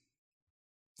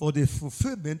 For the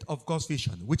fulfillment of God's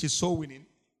vision, which is soul winning.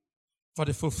 For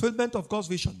the fulfillment of God's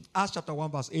vision. Acts chapter 1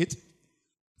 verse 8.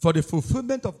 For the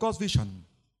fulfillment of God's vision.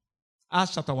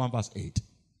 Acts chapter 1 verse 8.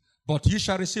 But you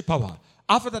shall receive power.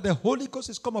 After that the Holy Ghost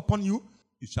is come upon you,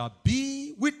 you shall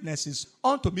be witnesses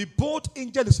unto me both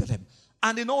in Jerusalem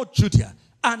and in all Judea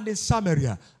and in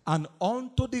Samaria and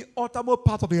unto the uttermost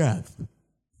part of the earth.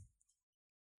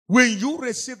 When you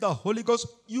receive the Holy Ghost,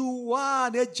 you are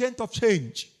an agent of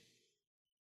change.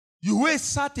 You are a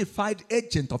certified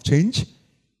agent of change.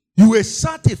 You are a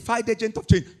certified agent of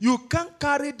change. You can't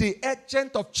carry the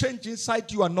agent of change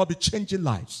inside you and not be changing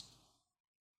lives.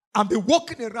 And be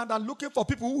walking around and looking for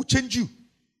people who will change you.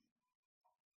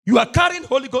 You are carrying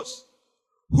Holy Ghost,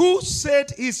 who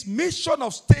said his mission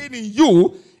of staying in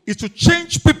you is to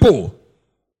change people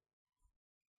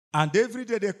And every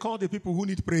day they call the people who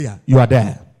need prayer. You are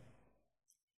there.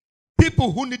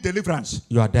 People who need deliverance.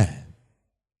 You are there.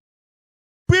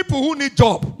 People who need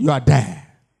job. You are there.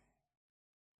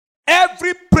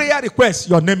 Every prayer request,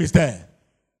 your name is there.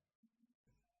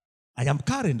 I am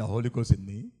carrying the Holy Ghost in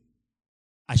me.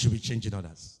 I should be changing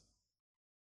others.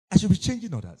 I should be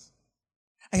changing others.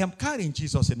 I am carrying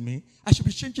Jesus in me. I should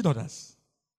be changing others.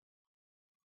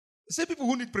 Say people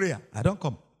who need prayer. I don't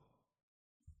come.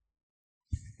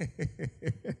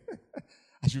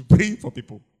 I should be praying for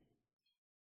people.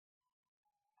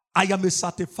 I am a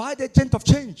certified agent of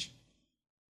change.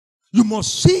 You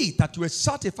must see that you are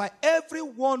certified.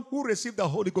 Everyone who received the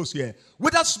Holy Ghost here,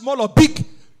 whether small or big,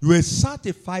 you are a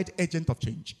certified agent of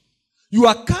change. You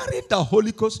are carrying the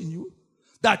Holy Ghost in you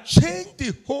that changed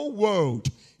the whole world.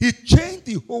 He changed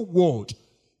the whole world.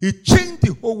 He changed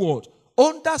the whole world.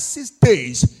 Under 6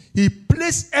 days, he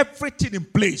placed everything in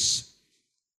place.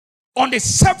 On the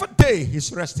 7th day,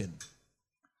 he's resting.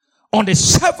 On the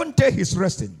 7th day, he's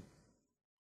resting.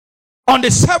 On the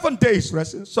 7th day, he's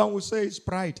resting. Some will say it's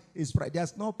pride. It's pride.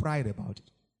 There's no pride about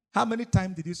it. How many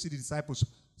times did you see the disciples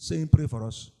saying, pray for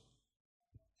us?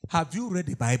 Have you read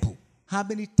the Bible? How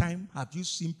many times have you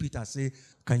seen Peter say,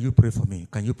 can you pray for me?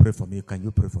 Can you pray for me? Can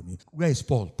you pray for me? Where is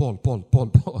Paul? Paul.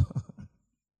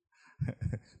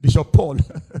 Bishop Paul.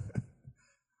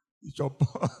 Bishop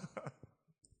Paul.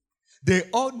 They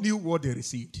all knew what they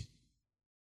received.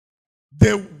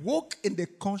 They woke in the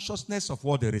consciousness of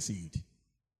what they received.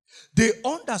 They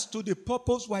understood the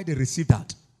purpose why they received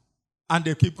that. And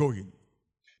they keep going.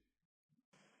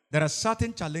 There are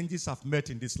certain challenges I've met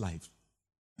in this life.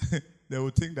 They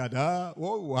will think that,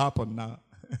 what will happen now?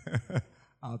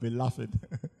 I'll be laughing.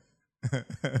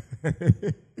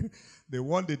 The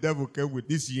one the devil came with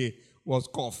this year was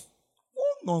cough.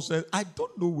 Oh, nonsense. I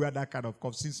don't know where that kind of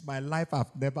cough. Since my life,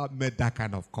 I've never met that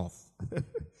kind of cough.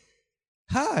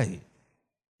 Hi.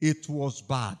 It was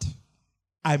bad.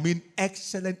 I mean,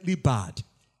 excellently bad.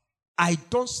 I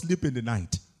don't sleep in the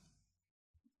night.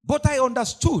 But I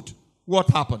understood what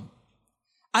happened.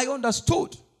 I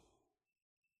understood.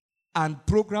 And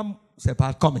program is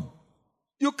about coming.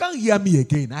 You can't hear me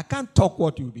again. I can't talk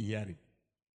what you'll be hearing.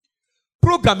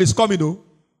 Program is coming, though.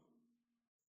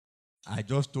 I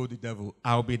just told the devil,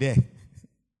 I'll be there.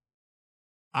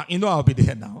 I'll be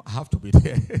there now. I have to be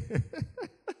there.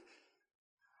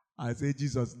 I say,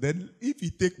 Jesus, then if you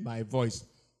take my voice,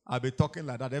 I'll be talking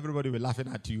like that. Everybody will be laughing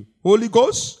at you. Holy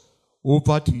Ghost,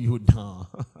 over to you now.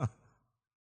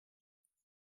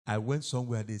 I went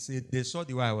somewhere. They saw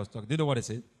the way I was talking. Do you know what they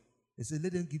said? They said,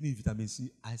 let them give me vitamin C.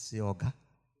 I say, Oga,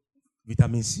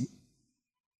 vitamin C?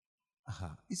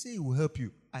 He said, it will help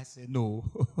you. I said, no.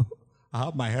 I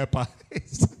have my helper.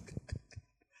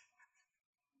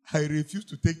 I refused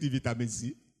to take the vitamin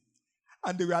C.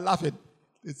 And they were laughing.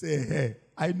 They say, hey,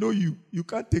 I know you. You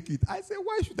can't take it. I said,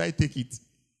 why should I take it?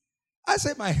 I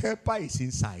said, my helper is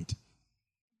inside.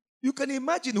 You can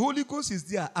imagine Holy Ghost is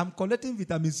there. I'm collecting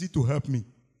vitamin C to help me.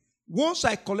 Once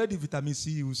I collect the vitamin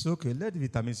C, you will say, okay, let the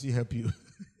vitamin C help you.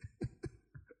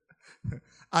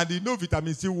 And you know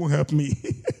vitamin C won't help me.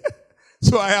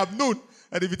 So I have known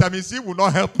that the vitamin C will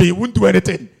not help me. It won't do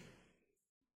anything.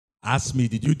 Ask me,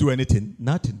 did you do anything?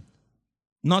 Nothing.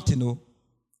 Nothing, no.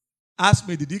 Ask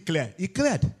me, did he clear? He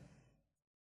cleared.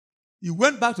 He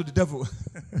went back to the devil.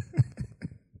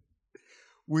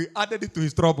 We added it to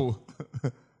his trouble.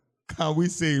 Can we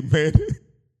say amen?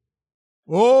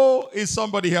 Oh, is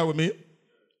somebody here with me?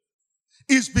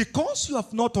 It's because you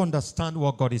have not understand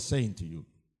what God is saying to you.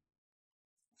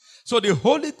 So the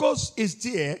Holy Ghost is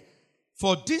there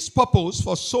for this purpose,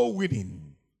 for soul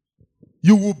winning.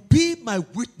 You will be my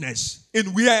witness.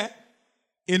 In where?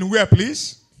 In where,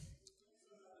 please?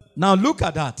 Now look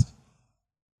at that.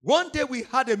 One day we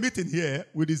had a meeting here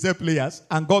with the Z players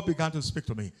and God began to speak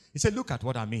to me. He said, look at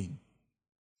what I mean.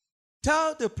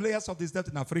 Tell the players of this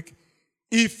in Africa,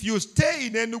 if you stay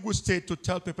in Enugu State to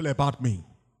tell people about me,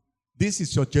 this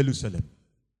is your Jerusalem.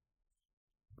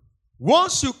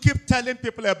 Once you keep telling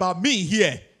people about me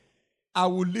here, I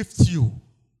will lift you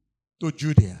to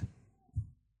Judea.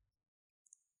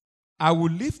 I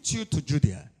will lift you to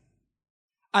Judea.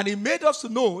 And he made us to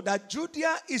know that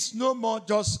Judea is no more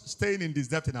just staying in this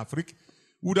depth in Africa.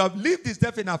 Would have lived this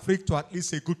depth in Africa to at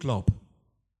least a good club.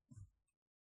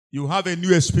 You have a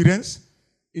new experience.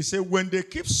 He said, when they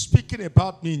keep speaking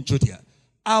about me in Judea,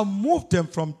 I'll move them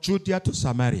from Judea to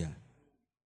Samaria.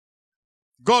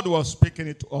 God was speaking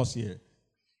it to us here.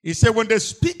 He said, when they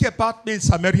speak about me in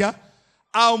Samaria,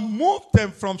 I'll move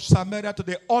them from Samaria to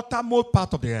the uttermost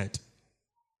part of the earth.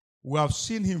 We have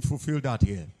seen him fulfill that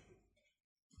here.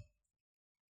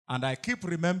 And I keep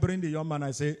remembering the young man.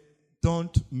 I say,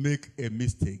 Don't make a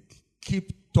mistake.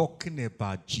 Keep talking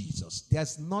about Jesus.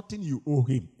 There's nothing you owe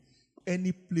him.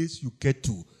 Any place you get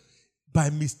to, by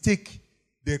mistake,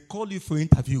 they call you for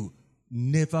interview.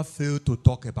 Never fail to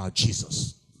talk about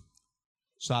Jesus.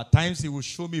 So at times he will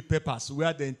show me papers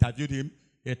where they interviewed him.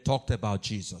 He talked about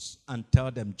Jesus and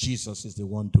tell them Jesus is the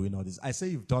one doing all this. I say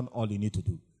you've done all you need to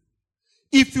do.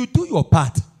 If you do your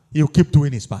part, he'll keep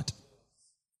doing his part.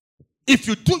 If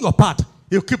you do your part,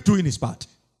 he'll keep doing his part.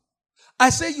 I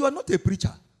say you are not a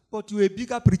preacher, but you're a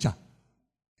bigger preacher,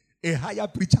 a higher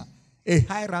preacher, a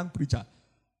high rank preacher.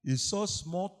 It's so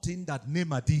small thing that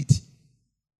Neymar did.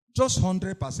 Just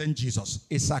 100% Jesus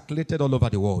is circulated all over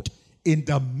the world. In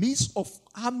the midst of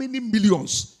how many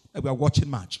millions that we are watching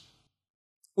match.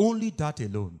 Only that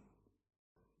alone.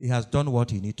 He has done what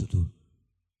he need to do.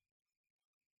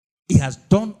 He has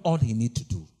done all he need to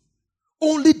do.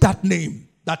 Only that name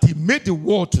that he made the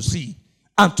world to see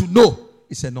and to know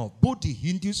is enough. Both the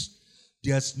Hindus,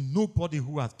 there's nobody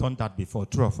who has done that before.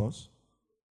 True of us.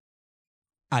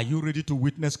 Are you ready to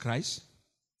witness Christ?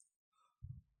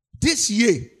 This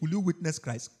year, will you witness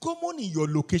Christ? Come on in your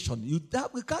location.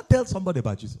 We can't tell somebody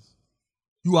about Jesus.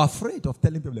 You are afraid of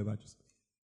telling people about Jesus.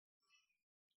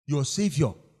 Your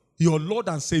Savior, your Lord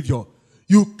and Savior.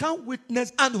 You can't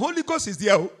witness, and Holy Ghost is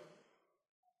there.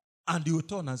 And you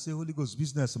turn and say, Holy Ghost,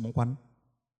 business.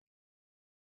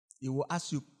 He will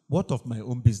ask you, what of my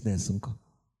own business, uncle?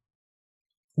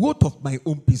 What of my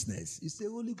own business? You say,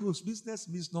 Holy Ghost, business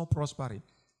means not prospering.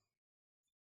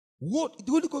 What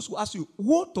the Holy Ghost will ask you,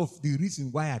 what of the reason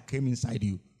why I came inside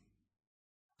you?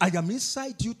 I am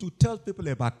inside you to tell people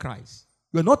about Christ.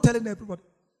 You're not telling everybody.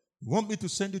 You want me to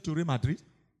send you to Real Madrid?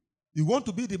 You want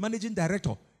to be the managing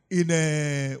director in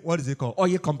a, what is it called,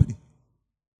 oil company?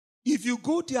 If you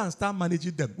go there and start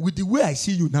managing them, with the way I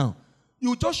see you now,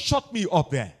 you just shut me up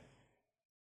there.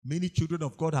 Many children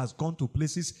of God has gone to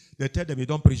places, they tell them, you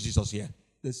don't preach Jesus here.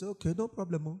 They say, okay, no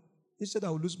problem. Instead, I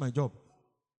will lose my job.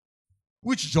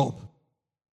 Which job?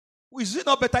 Is it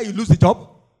not better you lose the job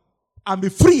and be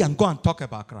free and go and talk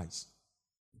about Christ?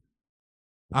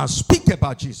 And speak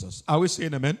about Jesus. Are we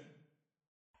saying amen?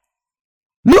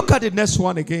 Look at the next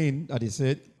one again that he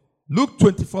said. Luke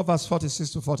 24 verse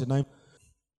 46 to 49.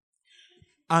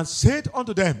 And said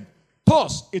unto them,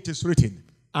 thus it is written,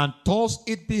 and thus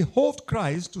it behoved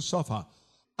Christ to suffer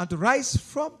and to rise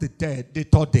from the dead the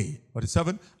third day.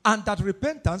 47. And that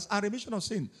repentance and remission of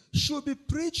sin should be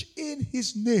preached in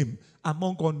his name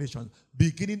among all nations,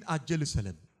 beginning at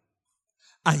Jerusalem.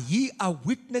 And ye are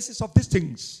witnesses of these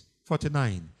things.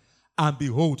 49. And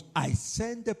behold, I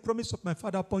send the promise of my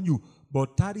Father upon you,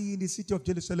 but tarry in the city of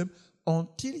Jerusalem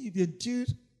until you be endued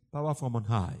power from on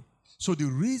high. So the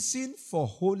reason for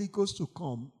Holy Ghost to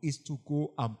come is to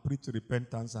go and preach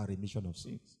repentance and remission of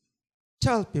sins.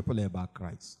 Tell people about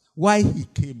Christ. Why he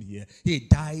came here. He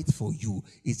died for you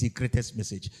is the greatest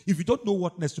message. If you don't know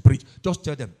what next to preach, just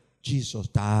tell them, Jesus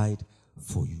died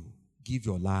for you. Give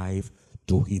your life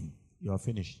to him. You are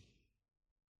finished.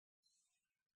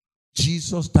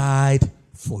 Jesus died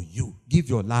for you. Give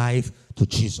your life to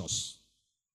Jesus.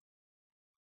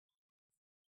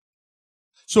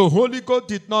 So Holy Ghost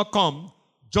did not come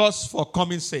just for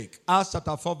coming's sake. Acts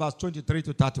chapter 4 verse 23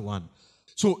 to 31.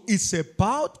 So it's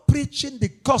about preaching the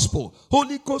gospel.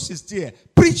 Holy Ghost is there.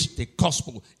 Preach the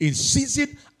gospel in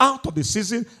season, out of the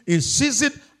season, in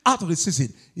season, out of the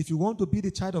season. If you want to be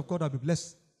the child of God, I'll be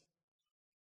blessed.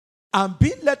 And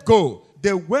being let go,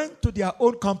 they went to their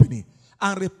own company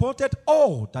and reported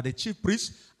all that the chief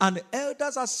priests and the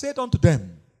elders had said unto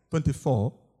them.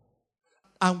 24.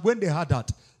 And when they heard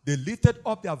that, they lifted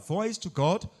up their voice to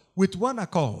God with one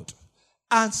accord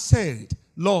and said,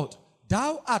 Lord,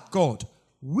 thou art God,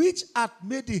 which hath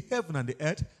made the heaven and the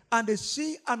earth, and the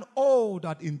sea and all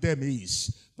that in them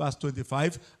is. Verse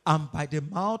 25, and by the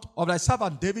mouth of thy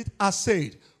servant David hast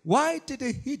said, why did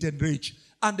the heathen rage,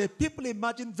 and the people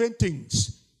imagine vain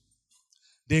things?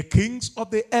 The kings of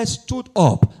the earth stood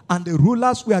up, and the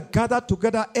rulers were gathered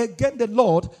together against the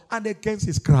Lord and against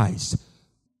his Christ.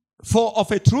 For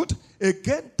of a truth,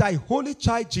 against thy holy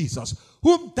child Jesus,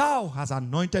 whom thou hast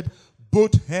anointed,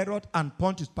 both Herod and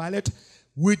Pontius Pilate,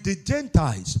 with the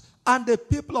Gentiles and the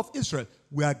people of Israel,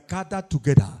 were gathered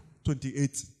together.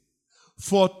 28.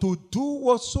 For to do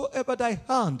whatsoever thy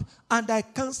hand and thy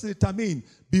counsel determine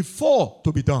before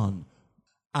to be done.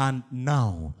 And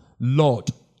now,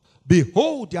 Lord,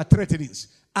 behold their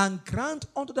threatenings, and grant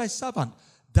unto thy servant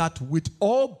that with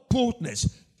all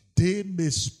boldness they may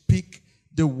speak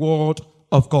the word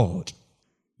of God.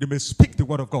 They may speak the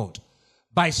word of God.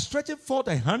 By stretching forth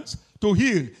thy hands to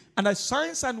heal, and thy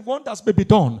signs and wonders may be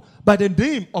done by the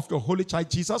name of your holy child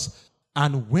Jesus.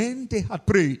 And when they had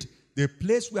prayed, the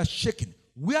place were shaken,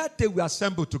 where they were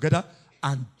assembled together,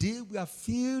 and they were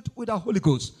filled with the Holy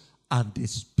Ghost, and they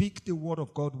speak the word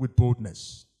of God with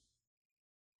boldness.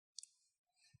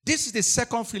 This is the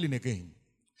second filling again.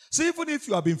 So even if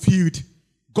you have been filled,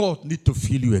 God needs to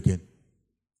fill you again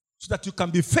so that you can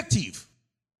be effective.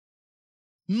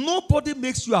 Nobody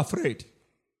makes you afraid.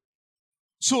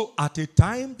 So at a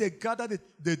time, they gathered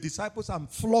the disciples and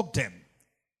flogged them.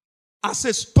 I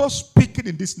said, stop speaking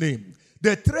in this name.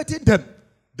 They threatened them.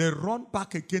 They run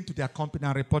back again to their company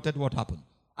and reported what happened.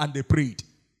 And they prayed.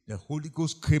 The Holy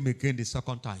Ghost came again the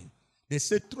second time. They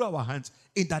said, through our hands,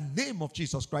 in the name of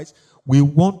Jesus Christ, we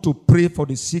want to pray for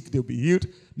the sick, they'll be healed.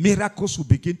 Miracles will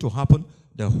begin to happen.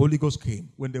 The Holy Ghost came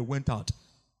when they went out.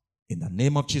 In the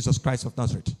name of Jesus Christ of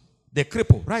Nazareth. The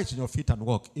cripple, rise on your feet and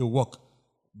walk. You walk.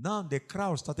 Now the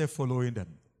crowd started following them.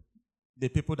 The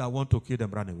people that want to kill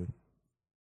them ran away.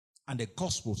 And the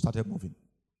gospel started moving.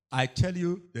 I tell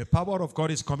you, the power of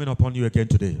God is coming upon you again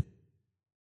today.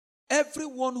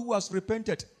 Everyone who has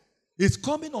repented is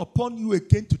coming upon you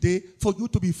again today for you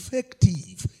to be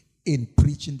effective in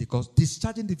preaching the gospel,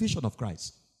 discharging the vision of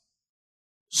Christ.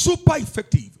 Super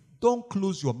effective. Don't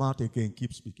close your mouth again.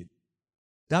 Keep speaking.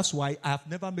 That's why I have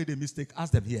never made a mistake.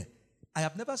 Ask them here. I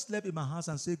have never slept in my house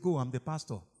and say, go, I'm the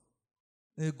pastor.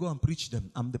 Go and preach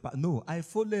them. I'm the pastor. No, I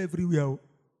follow everywhere.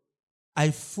 I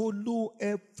follow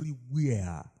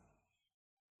everywhere.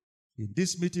 In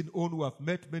this meeting, who have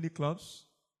met many clubs,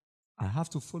 I have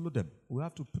to follow them. We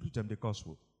have to preach them the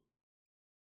gospel.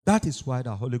 That is why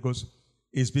the Holy Ghost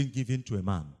is being given to a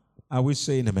man. Are we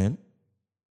saying amen?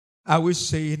 Are we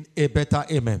saying a better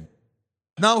amen?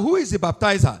 Now, who is the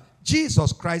baptizer?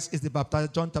 Jesus Christ is the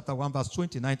baptizer. John chapter 1 verse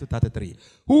 29 to 33.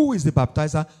 Who is the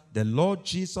baptizer? The Lord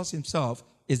Jesus himself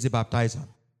is the baptizer.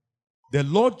 The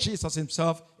Lord Jesus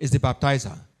himself is the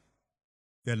baptizer.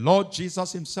 The Lord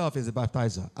Jesus himself is the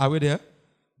baptizer. Are we there?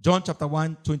 John chapter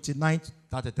 1, 29 to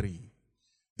 33.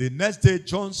 The next day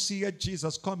John seeth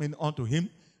Jesus coming unto him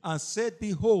and said,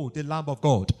 behold, the Lamb of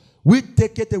God, which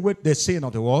taketh away the sin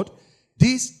of the world.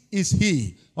 This is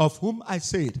he of whom I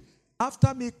said,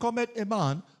 after me cometh a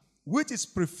man which is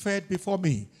preferred before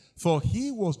me, for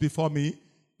he was before me.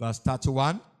 Verse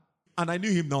 31. And I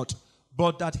knew him not,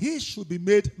 but that he should be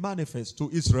made manifest to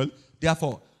Israel.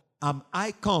 Therefore am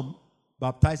I come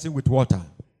baptizing with water.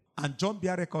 And John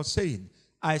bare record, saying,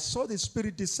 I saw the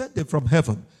Spirit descending from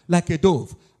heaven like a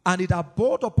dove, and it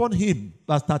abode upon him.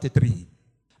 Verse 33.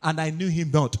 And I knew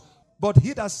him not, but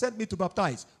he that sent me to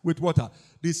baptize with water,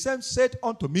 the same said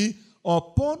unto me,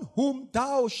 upon whom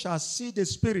thou shalt see the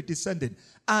Spirit descending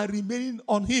and remaining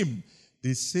on him,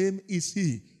 the same is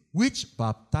he which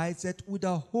baptizeth with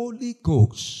the Holy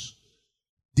Ghost.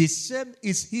 The same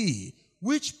is he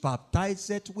which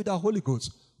baptizeth with the Holy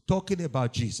Ghost. Talking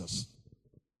about Jesus.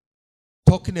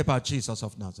 Talking about Jesus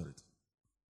of Nazareth.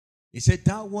 He said,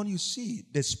 that one you see,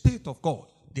 the Spirit of God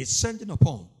descending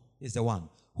upon, is the one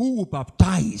who will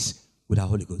baptize with the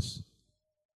Holy Ghost.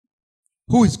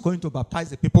 Who is going to baptize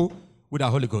the people with the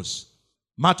Holy Ghost?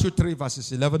 Matthew 3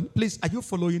 verses 11. Please, are you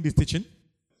following this teaching?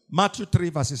 Matthew 3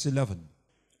 verses 11.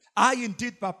 I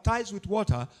indeed baptize with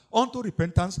water unto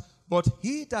repentance, but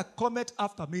he that cometh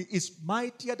after me is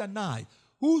mightier than I,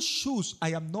 whose shoes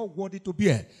I am not worthy to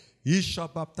bear. He shall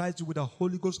baptize you with the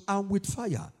Holy Ghost and with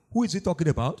fire. Who is he talking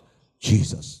about?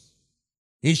 Jesus.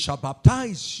 He shall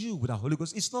baptize you with the Holy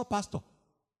Ghost. It's not pastor.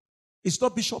 It's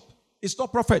not bishop. It's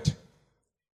not prophet.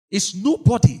 It's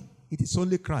nobody. It is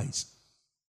only Christ.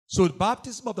 So the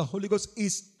baptism of the Holy Ghost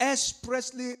is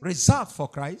expressly reserved for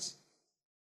Christ.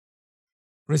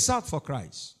 Reserved for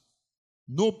Christ.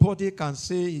 Nobody can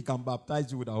say he can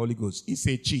baptize you with the Holy Ghost. It's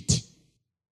a cheat.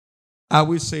 Are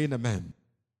we saying amen?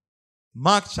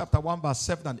 Mark chapter 1 verse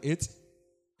 7 and 8.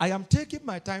 I am taking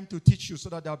my time to teach you so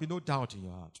that there will be no doubt in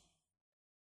your heart.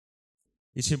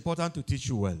 It's important to teach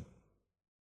you well.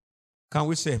 Can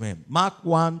we say amen? Mark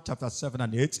 1 chapter 7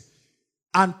 and 8.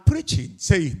 And preaching,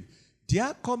 saying,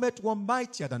 there cometh one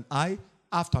mightier than I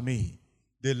after me,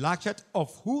 the latchet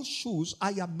of whose shoes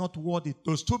I am not worthy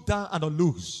to stoop down and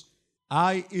unloose.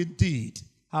 I indeed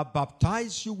have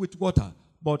baptized you with water,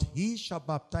 but he shall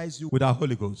baptize you with the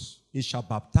Holy Ghost. He shall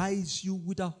baptize you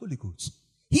with the Holy Ghost.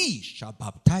 He shall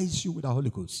baptize you with the Holy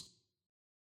Ghost.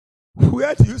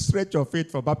 Where do you stretch your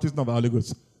faith for baptism of the Holy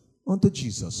Ghost? Unto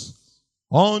Jesus.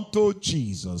 Unto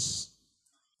Jesus.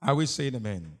 Are we saying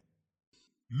amen?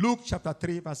 Luke chapter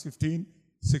 3 verse 15,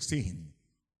 16.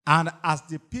 And as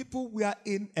the people were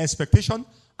in expectation,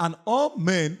 and all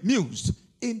men mused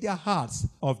in their hearts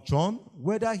of John,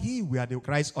 whether he were the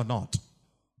Christ or not.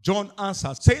 John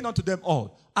answered, saying unto them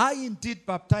all, I indeed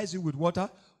baptize you with water,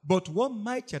 but one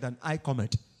mightier than I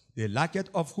cometh, the lacket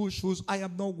of whose shoes I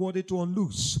am not worthy to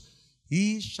unloose.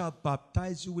 He shall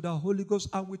baptize you with the Holy Ghost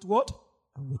and with what?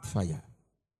 And with fire.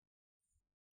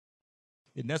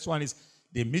 The next one is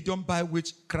the medium by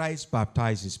which Christ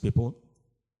baptizes people.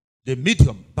 The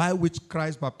medium by which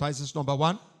Christ baptizes, number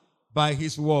one, by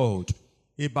his word.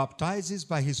 He baptizes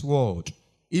by his word.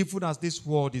 Even as this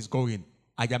word is going,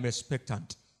 I am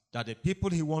expectant that the people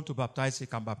he wants to baptize, he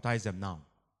can baptize them now.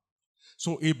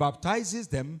 So he baptizes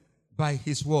them by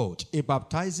his word. He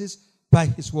baptizes by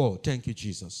his word. Thank you,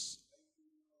 Jesus.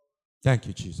 Thank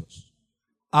you, Jesus.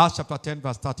 Acts chapter 10,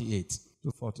 verse 38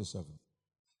 to 47.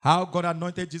 How God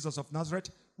anointed Jesus of Nazareth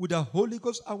with the Holy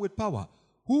Ghost and with power,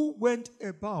 who went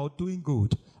about doing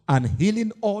good and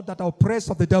healing all that are oppressed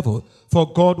of the devil,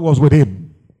 for God was with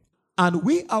him. And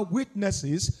we are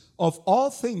witnesses of all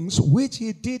things which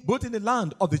he did both in the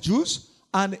land of the Jews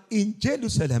and in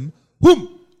Jerusalem,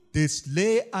 whom they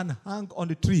slay and hang on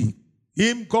the tree.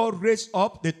 Him God raised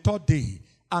up the third day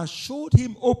and showed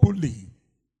him openly,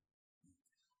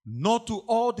 not to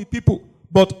all the people,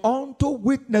 but unto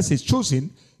witnesses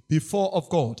chosen before of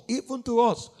God, even to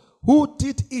us, who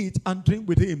did eat and drink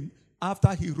with him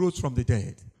after he rose from the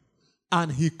dead.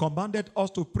 And he commanded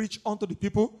us to preach unto the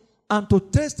people and to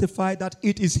testify that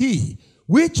it is he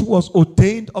which was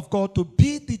ordained of God to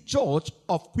be the judge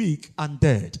of quick and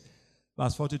dead.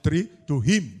 Verse 43, to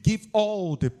him give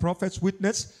all the prophets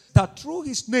witness that through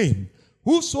his name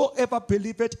whosoever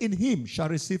believeth in him shall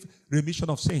receive remission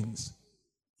of sins.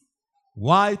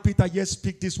 While Peter yet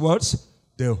spake these words,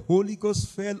 the Holy Ghost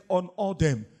fell on all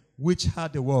them which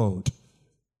heard the word.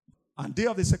 And they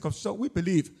of the circumcision, we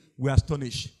believe, were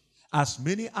astonished, as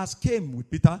many as came with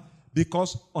Peter,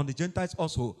 because on the Gentiles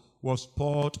also was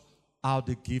poured out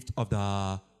the gift of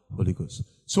the Holy Ghost.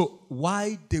 So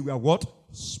why they were what?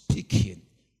 Speaking.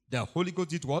 The Holy Ghost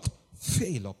did what?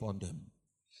 Fell upon them.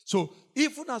 So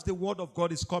even as the word of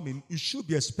God is coming, you should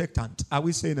be expectant. Are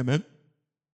we saying amen?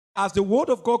 As the word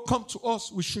of God comes to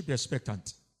us, we should be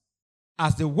expectant.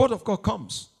 As the word of God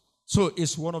comes, so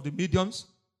it's one of the mediums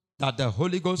that the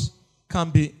Holy Ghost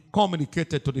can be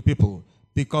communicated to the people,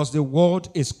 because the word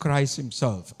is Christ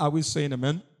himself. Are we saying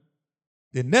amen?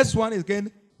 The next one is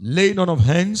again, laying on of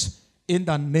hands in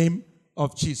the name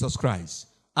of Jesus Christ.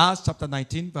 Acts chapter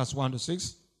 19, verse 1 to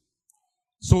 6.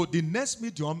 So the next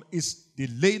medium is the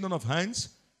laying on of hands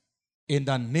in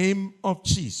the name of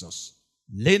Jesus.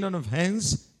 Laying on of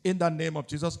hands in the name of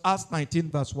Jesus. Acts 19,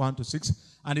 verse 1 to 6.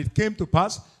 And it came to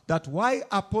pass that while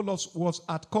Apollos was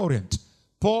at Corinth,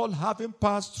 Paul, having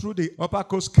passed through the upper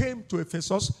coast, came to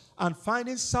Ephesus, and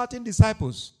finding certain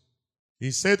disciples,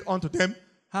 he said unto them,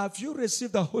 have you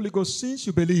received the Holy Ghost since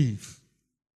you believe?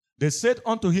 They said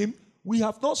unto him, we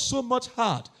have not so much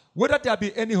heard whether there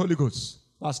be any Holy Ghost.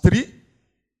 Verse 3.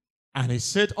 And he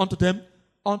said unto them,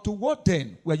 unto what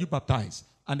then were you baptized?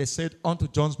 And they said, unto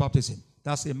John's baptism.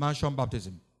 That's immersion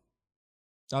baptism.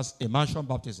 That's immersion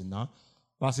baptism now.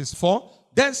 Verses 4.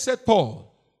 Then said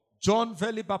Paul, John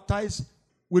verily baptized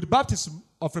with baptism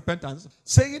of repentance,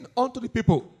 saying unto the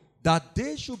people that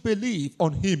they should believe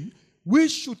on him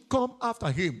which should come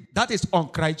after him. That is on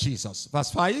Christ Jesus.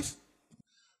 Verse 5.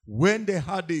 When they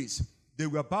heard this, they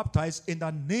were baptized in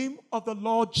the name of the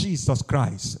Lord Jesus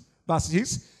Christ. Verse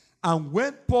 6. And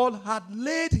when Paul had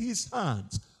laid his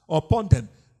hands upon them,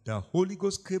 the Holy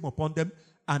Ghost came upon them,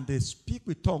 and they speak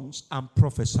with tongues and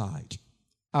prophesied.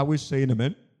 Are we saying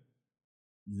amen?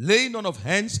 Laying on of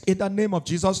hands in the name of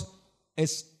Jesus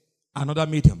is another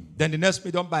medium. Then the next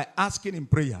medium by asking in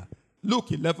prayer.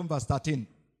 Luke 11 verse 13.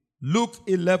 Luke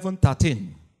 11,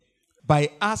 13. By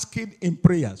asking in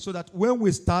prayer. So that when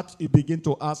we start, you begin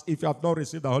to ask. If you have not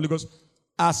received the Holy Ghost,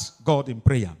 ask God in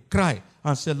prayer. Cry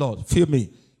and say, Lord, fill me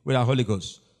with the Holy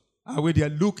Ghost. Are we there?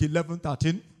 Luke 11,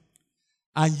 13.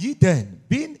 And ye then,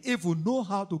 being able, know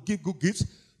how to give good gifts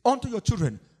unto your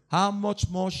children, how much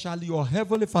more shall your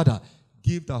heavenly Father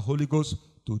give the Holy Ghost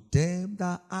to them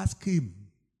that ask him?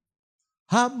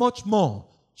 How much more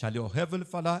shall your heavenly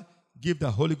Father give the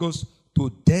Holy Ghost to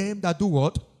them that do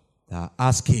what? That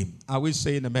ask him. Are we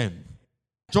saying amen?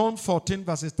 John 14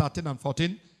 verses 13 and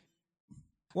 14.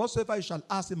 Whatsoever you shall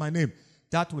ask in my name,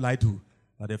 that will I do,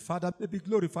 that the Father may be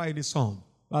glorified in his Son.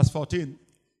 Verse 14.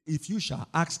 If you shall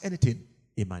ask anything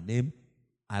in my name,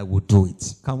 I will do it.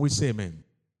 Can we say amen?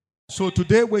 So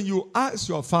today when you ask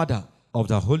your Father of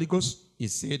the Holy Ghost, he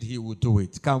said he will do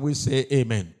it. Can we say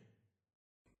amen?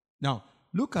 Now,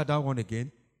 look at that one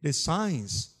again. The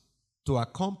signs to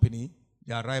accompany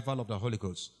the arrival of the Holy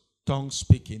Ghost. Tongue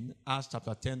speaking. Acts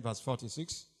chapter 10 verse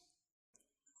 46.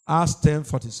 Acts 10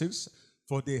 46.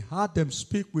 For they heard them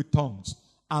speak with tongues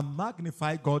and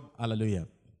magnify God. Hallelujah.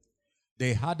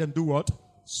 They heard them do what?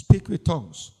 Speak with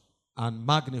tongues and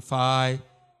magnify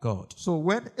God. So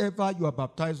whenever you are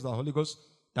baptized with the Holy Ghost,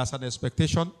 that's an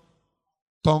expectation.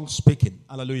 Tongue speaking.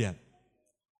 Hallelujah.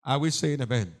 Are we saying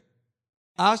amen?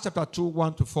 Acts chapter 2,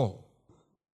 1-4.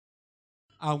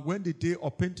 And when the day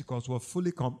of Pentecost was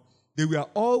fully come, they were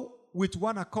all with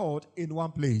one accord in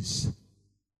one place.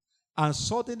 And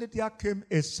suddenly there came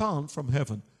a sound from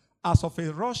heaven, as of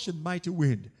a rushing mighty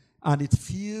wind, and it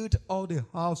filled all the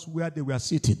house where they were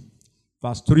sitting.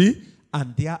 Verse 3,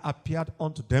 and there appeared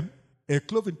unto them a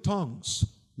cloven tongues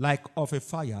like of a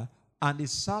fire, and it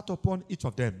sat upon each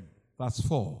of them. Verse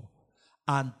 4,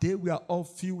 and they were all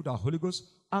filled with the Holy Ghost,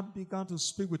 and began to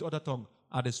speak with other tongues,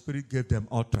 and the Spirit gave them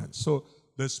utterance. So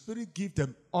the Spirit gave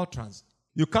them utterance.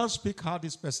 You can't speak how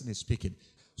this person is speaking.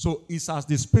 So it's as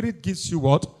the Spirit gives you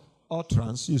what?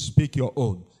 Utterance, you speak your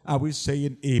own. Are we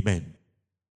saying amen?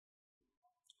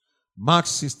 Mark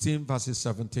 16, verses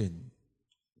 17.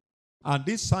 And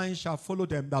this sign shall follow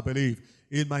them that believe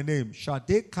in my name. Shall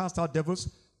they cast out devils?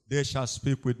 They shall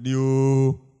speak with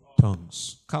new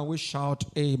tongues. Can we shout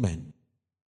amen?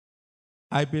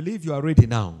 I believe you are ready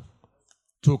now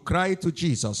to cry to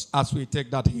Jesus as we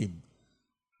take that hymn.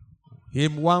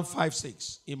 Hymn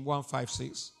 156. Hymn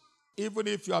 156. Even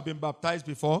if you have been baptized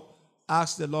before,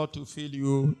 ask the Lord to fill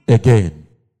you again.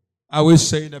 Are we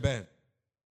saying amen?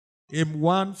 Hymn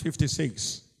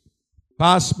 156.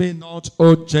 Pass me not,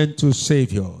 O gentle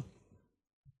Savior.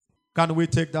 Can we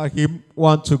take that hymn?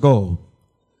 One to go.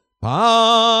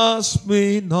 Pass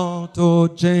me not, O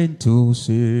gentle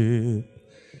Savior.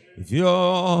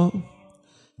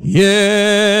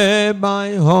 Hear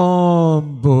my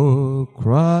humble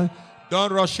cry.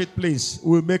 Don't rush it, please.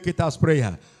 We'll make it as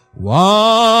prayer.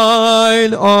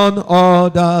 While on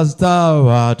others thou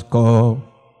art come,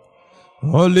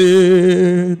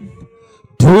 holy,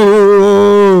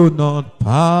 do not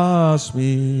pass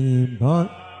me by.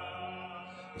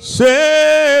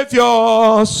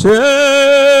 Savior,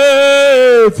 Savior,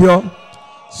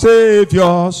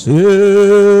 Savior,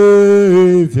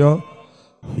 Savior,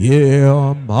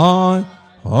 hear my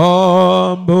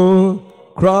humble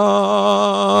cry.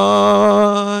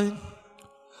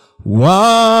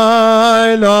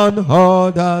 While on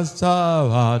others thou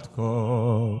art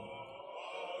come.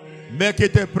 Make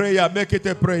it a prayer, make it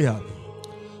a prayer.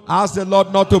 Ask the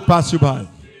Lord not to pass you by.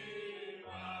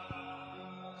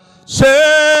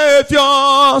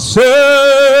 Savior,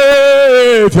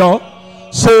 Savior,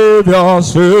 Savior,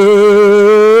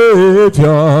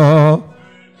 Savior,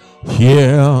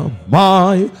 hear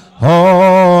my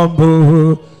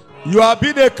humble. You have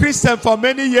been a Christian for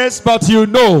many years, but you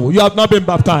know you have not been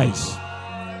baptized.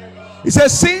 He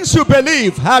says, since you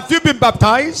believe, have you been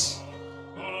baptized?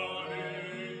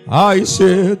 I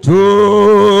say,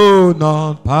 do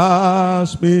not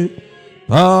pass me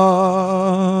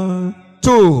by.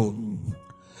 2.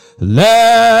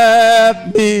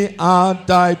 Let me at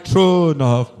thy throne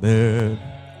of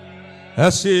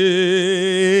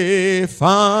mercy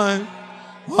find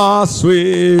a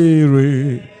sweet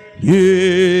relief.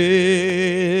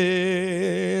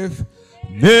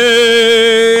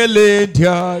 Kneeling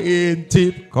there in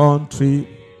deep country,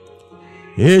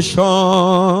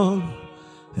 Asian,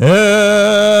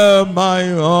 my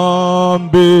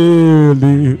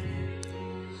unbelief.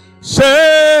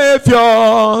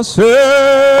 Savior,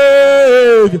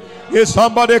 Savior. Is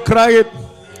somebody crying?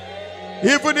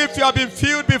 Even if you have been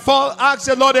filled before, ask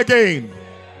the Lord again.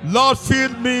 Lord, fill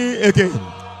me again.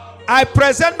 I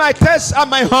present my thirst and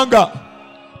my hunger.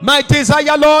 My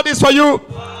desire, Lord, is for you.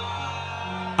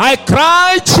 I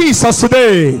cry, Jesus,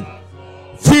 today.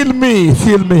 Fill me,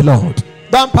 Lord.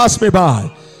 Don't pass me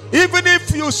by. Even if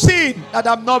you see that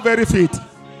I'm not very fit,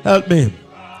 help me.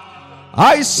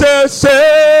 I say,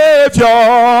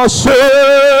 Savior,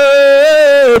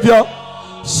 Savior,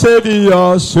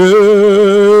 Savior,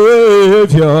 Savior,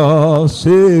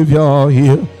 Savior,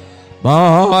 hear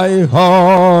my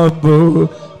humble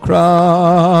cry.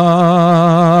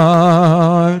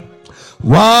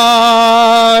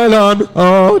 While on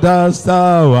others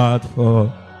thou art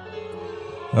for,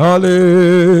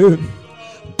 holy,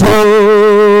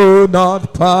 do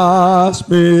not pass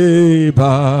me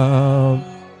by.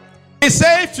 He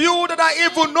said, if you that are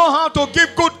evil know how to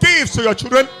give good gifts to your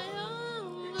children,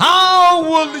 how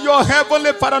will your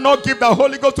heavenly Father not give the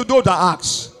Holy Ghost to those that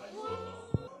ask?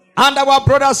 And our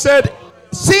brother said,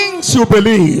 since you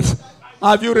believe,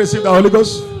 have you received the Holy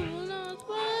Ghost?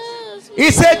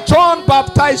 He said, John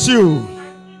baptized you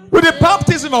with the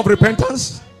baptism of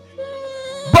repentance.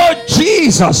 But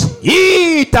Jesus,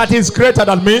 he that is greater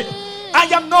than me, I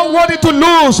am not worthy to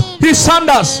lose his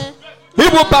sandals. He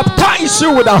will baptize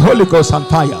you with the Holy Ghost and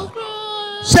fire.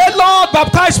 Say, Lord,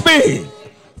 baptize me.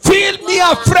 Fill me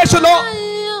afresh, O Lord.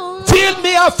 Fill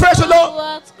me afresh, O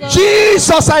Lord.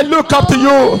 Jesus, I look up to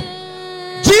you.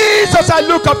 Jesus, I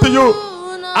look up to you.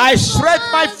 I stretch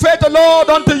my faith, O Lord,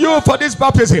 unto you for this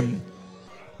baptism.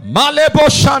 Malebo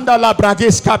shanda la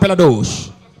bragis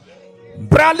kapelados.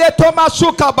 Braleto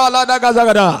masuka balada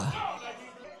gazagada.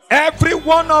 Every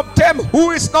one of them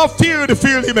who is not filled,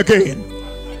 fill him again.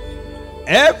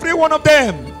 Every one of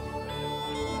them.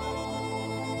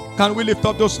 Can we lift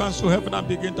up those hands to heaven and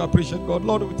begin to appreciate God?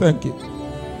 Lord, we thank you.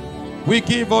 We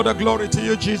give all the glory to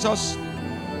you, Jesus.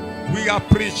 We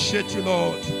appreciate you,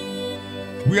 Lord.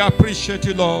 We appreciate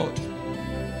you, Lord.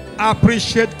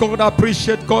 Appreciate God,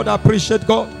 appreciate God, appreciate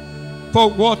God for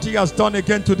what he has done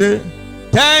again today.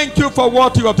 Thank you for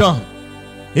what you have done.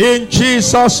 In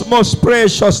Jesus' most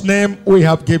precious name, we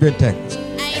have given thanks.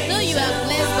 I know you are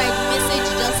blessed by the message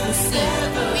you just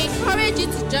received. We encourage you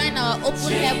to join our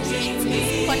open heaven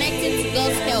meetings, connecting to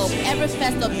God's help every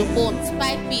first of the month,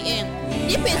 5 p.m.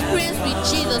 Deep Experience with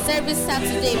Jesus every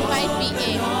Saturday, 5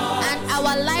 p.m. And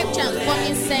our life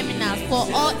transforming seminars for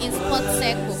all in Sports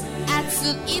Circle at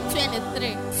Suite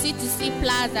E23, C2C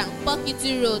Plaza,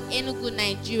 Pokiti Road, Enugu,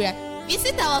 Nigeria.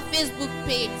 Visit our Facebook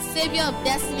page, Savior of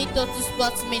Destiny Total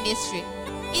Sports Ministry,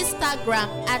 Instagram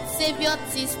at Savior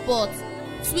T Sports,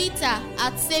 Twitter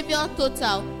at Savior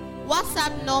Total,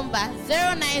 WhatsApp number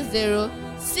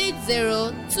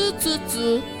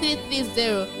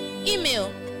 090-60-222-330, email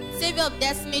Savior of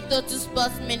Destiny Total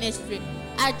Sports Ministry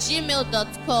at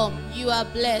gmail.com. You are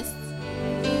blessed.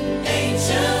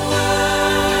 Angel.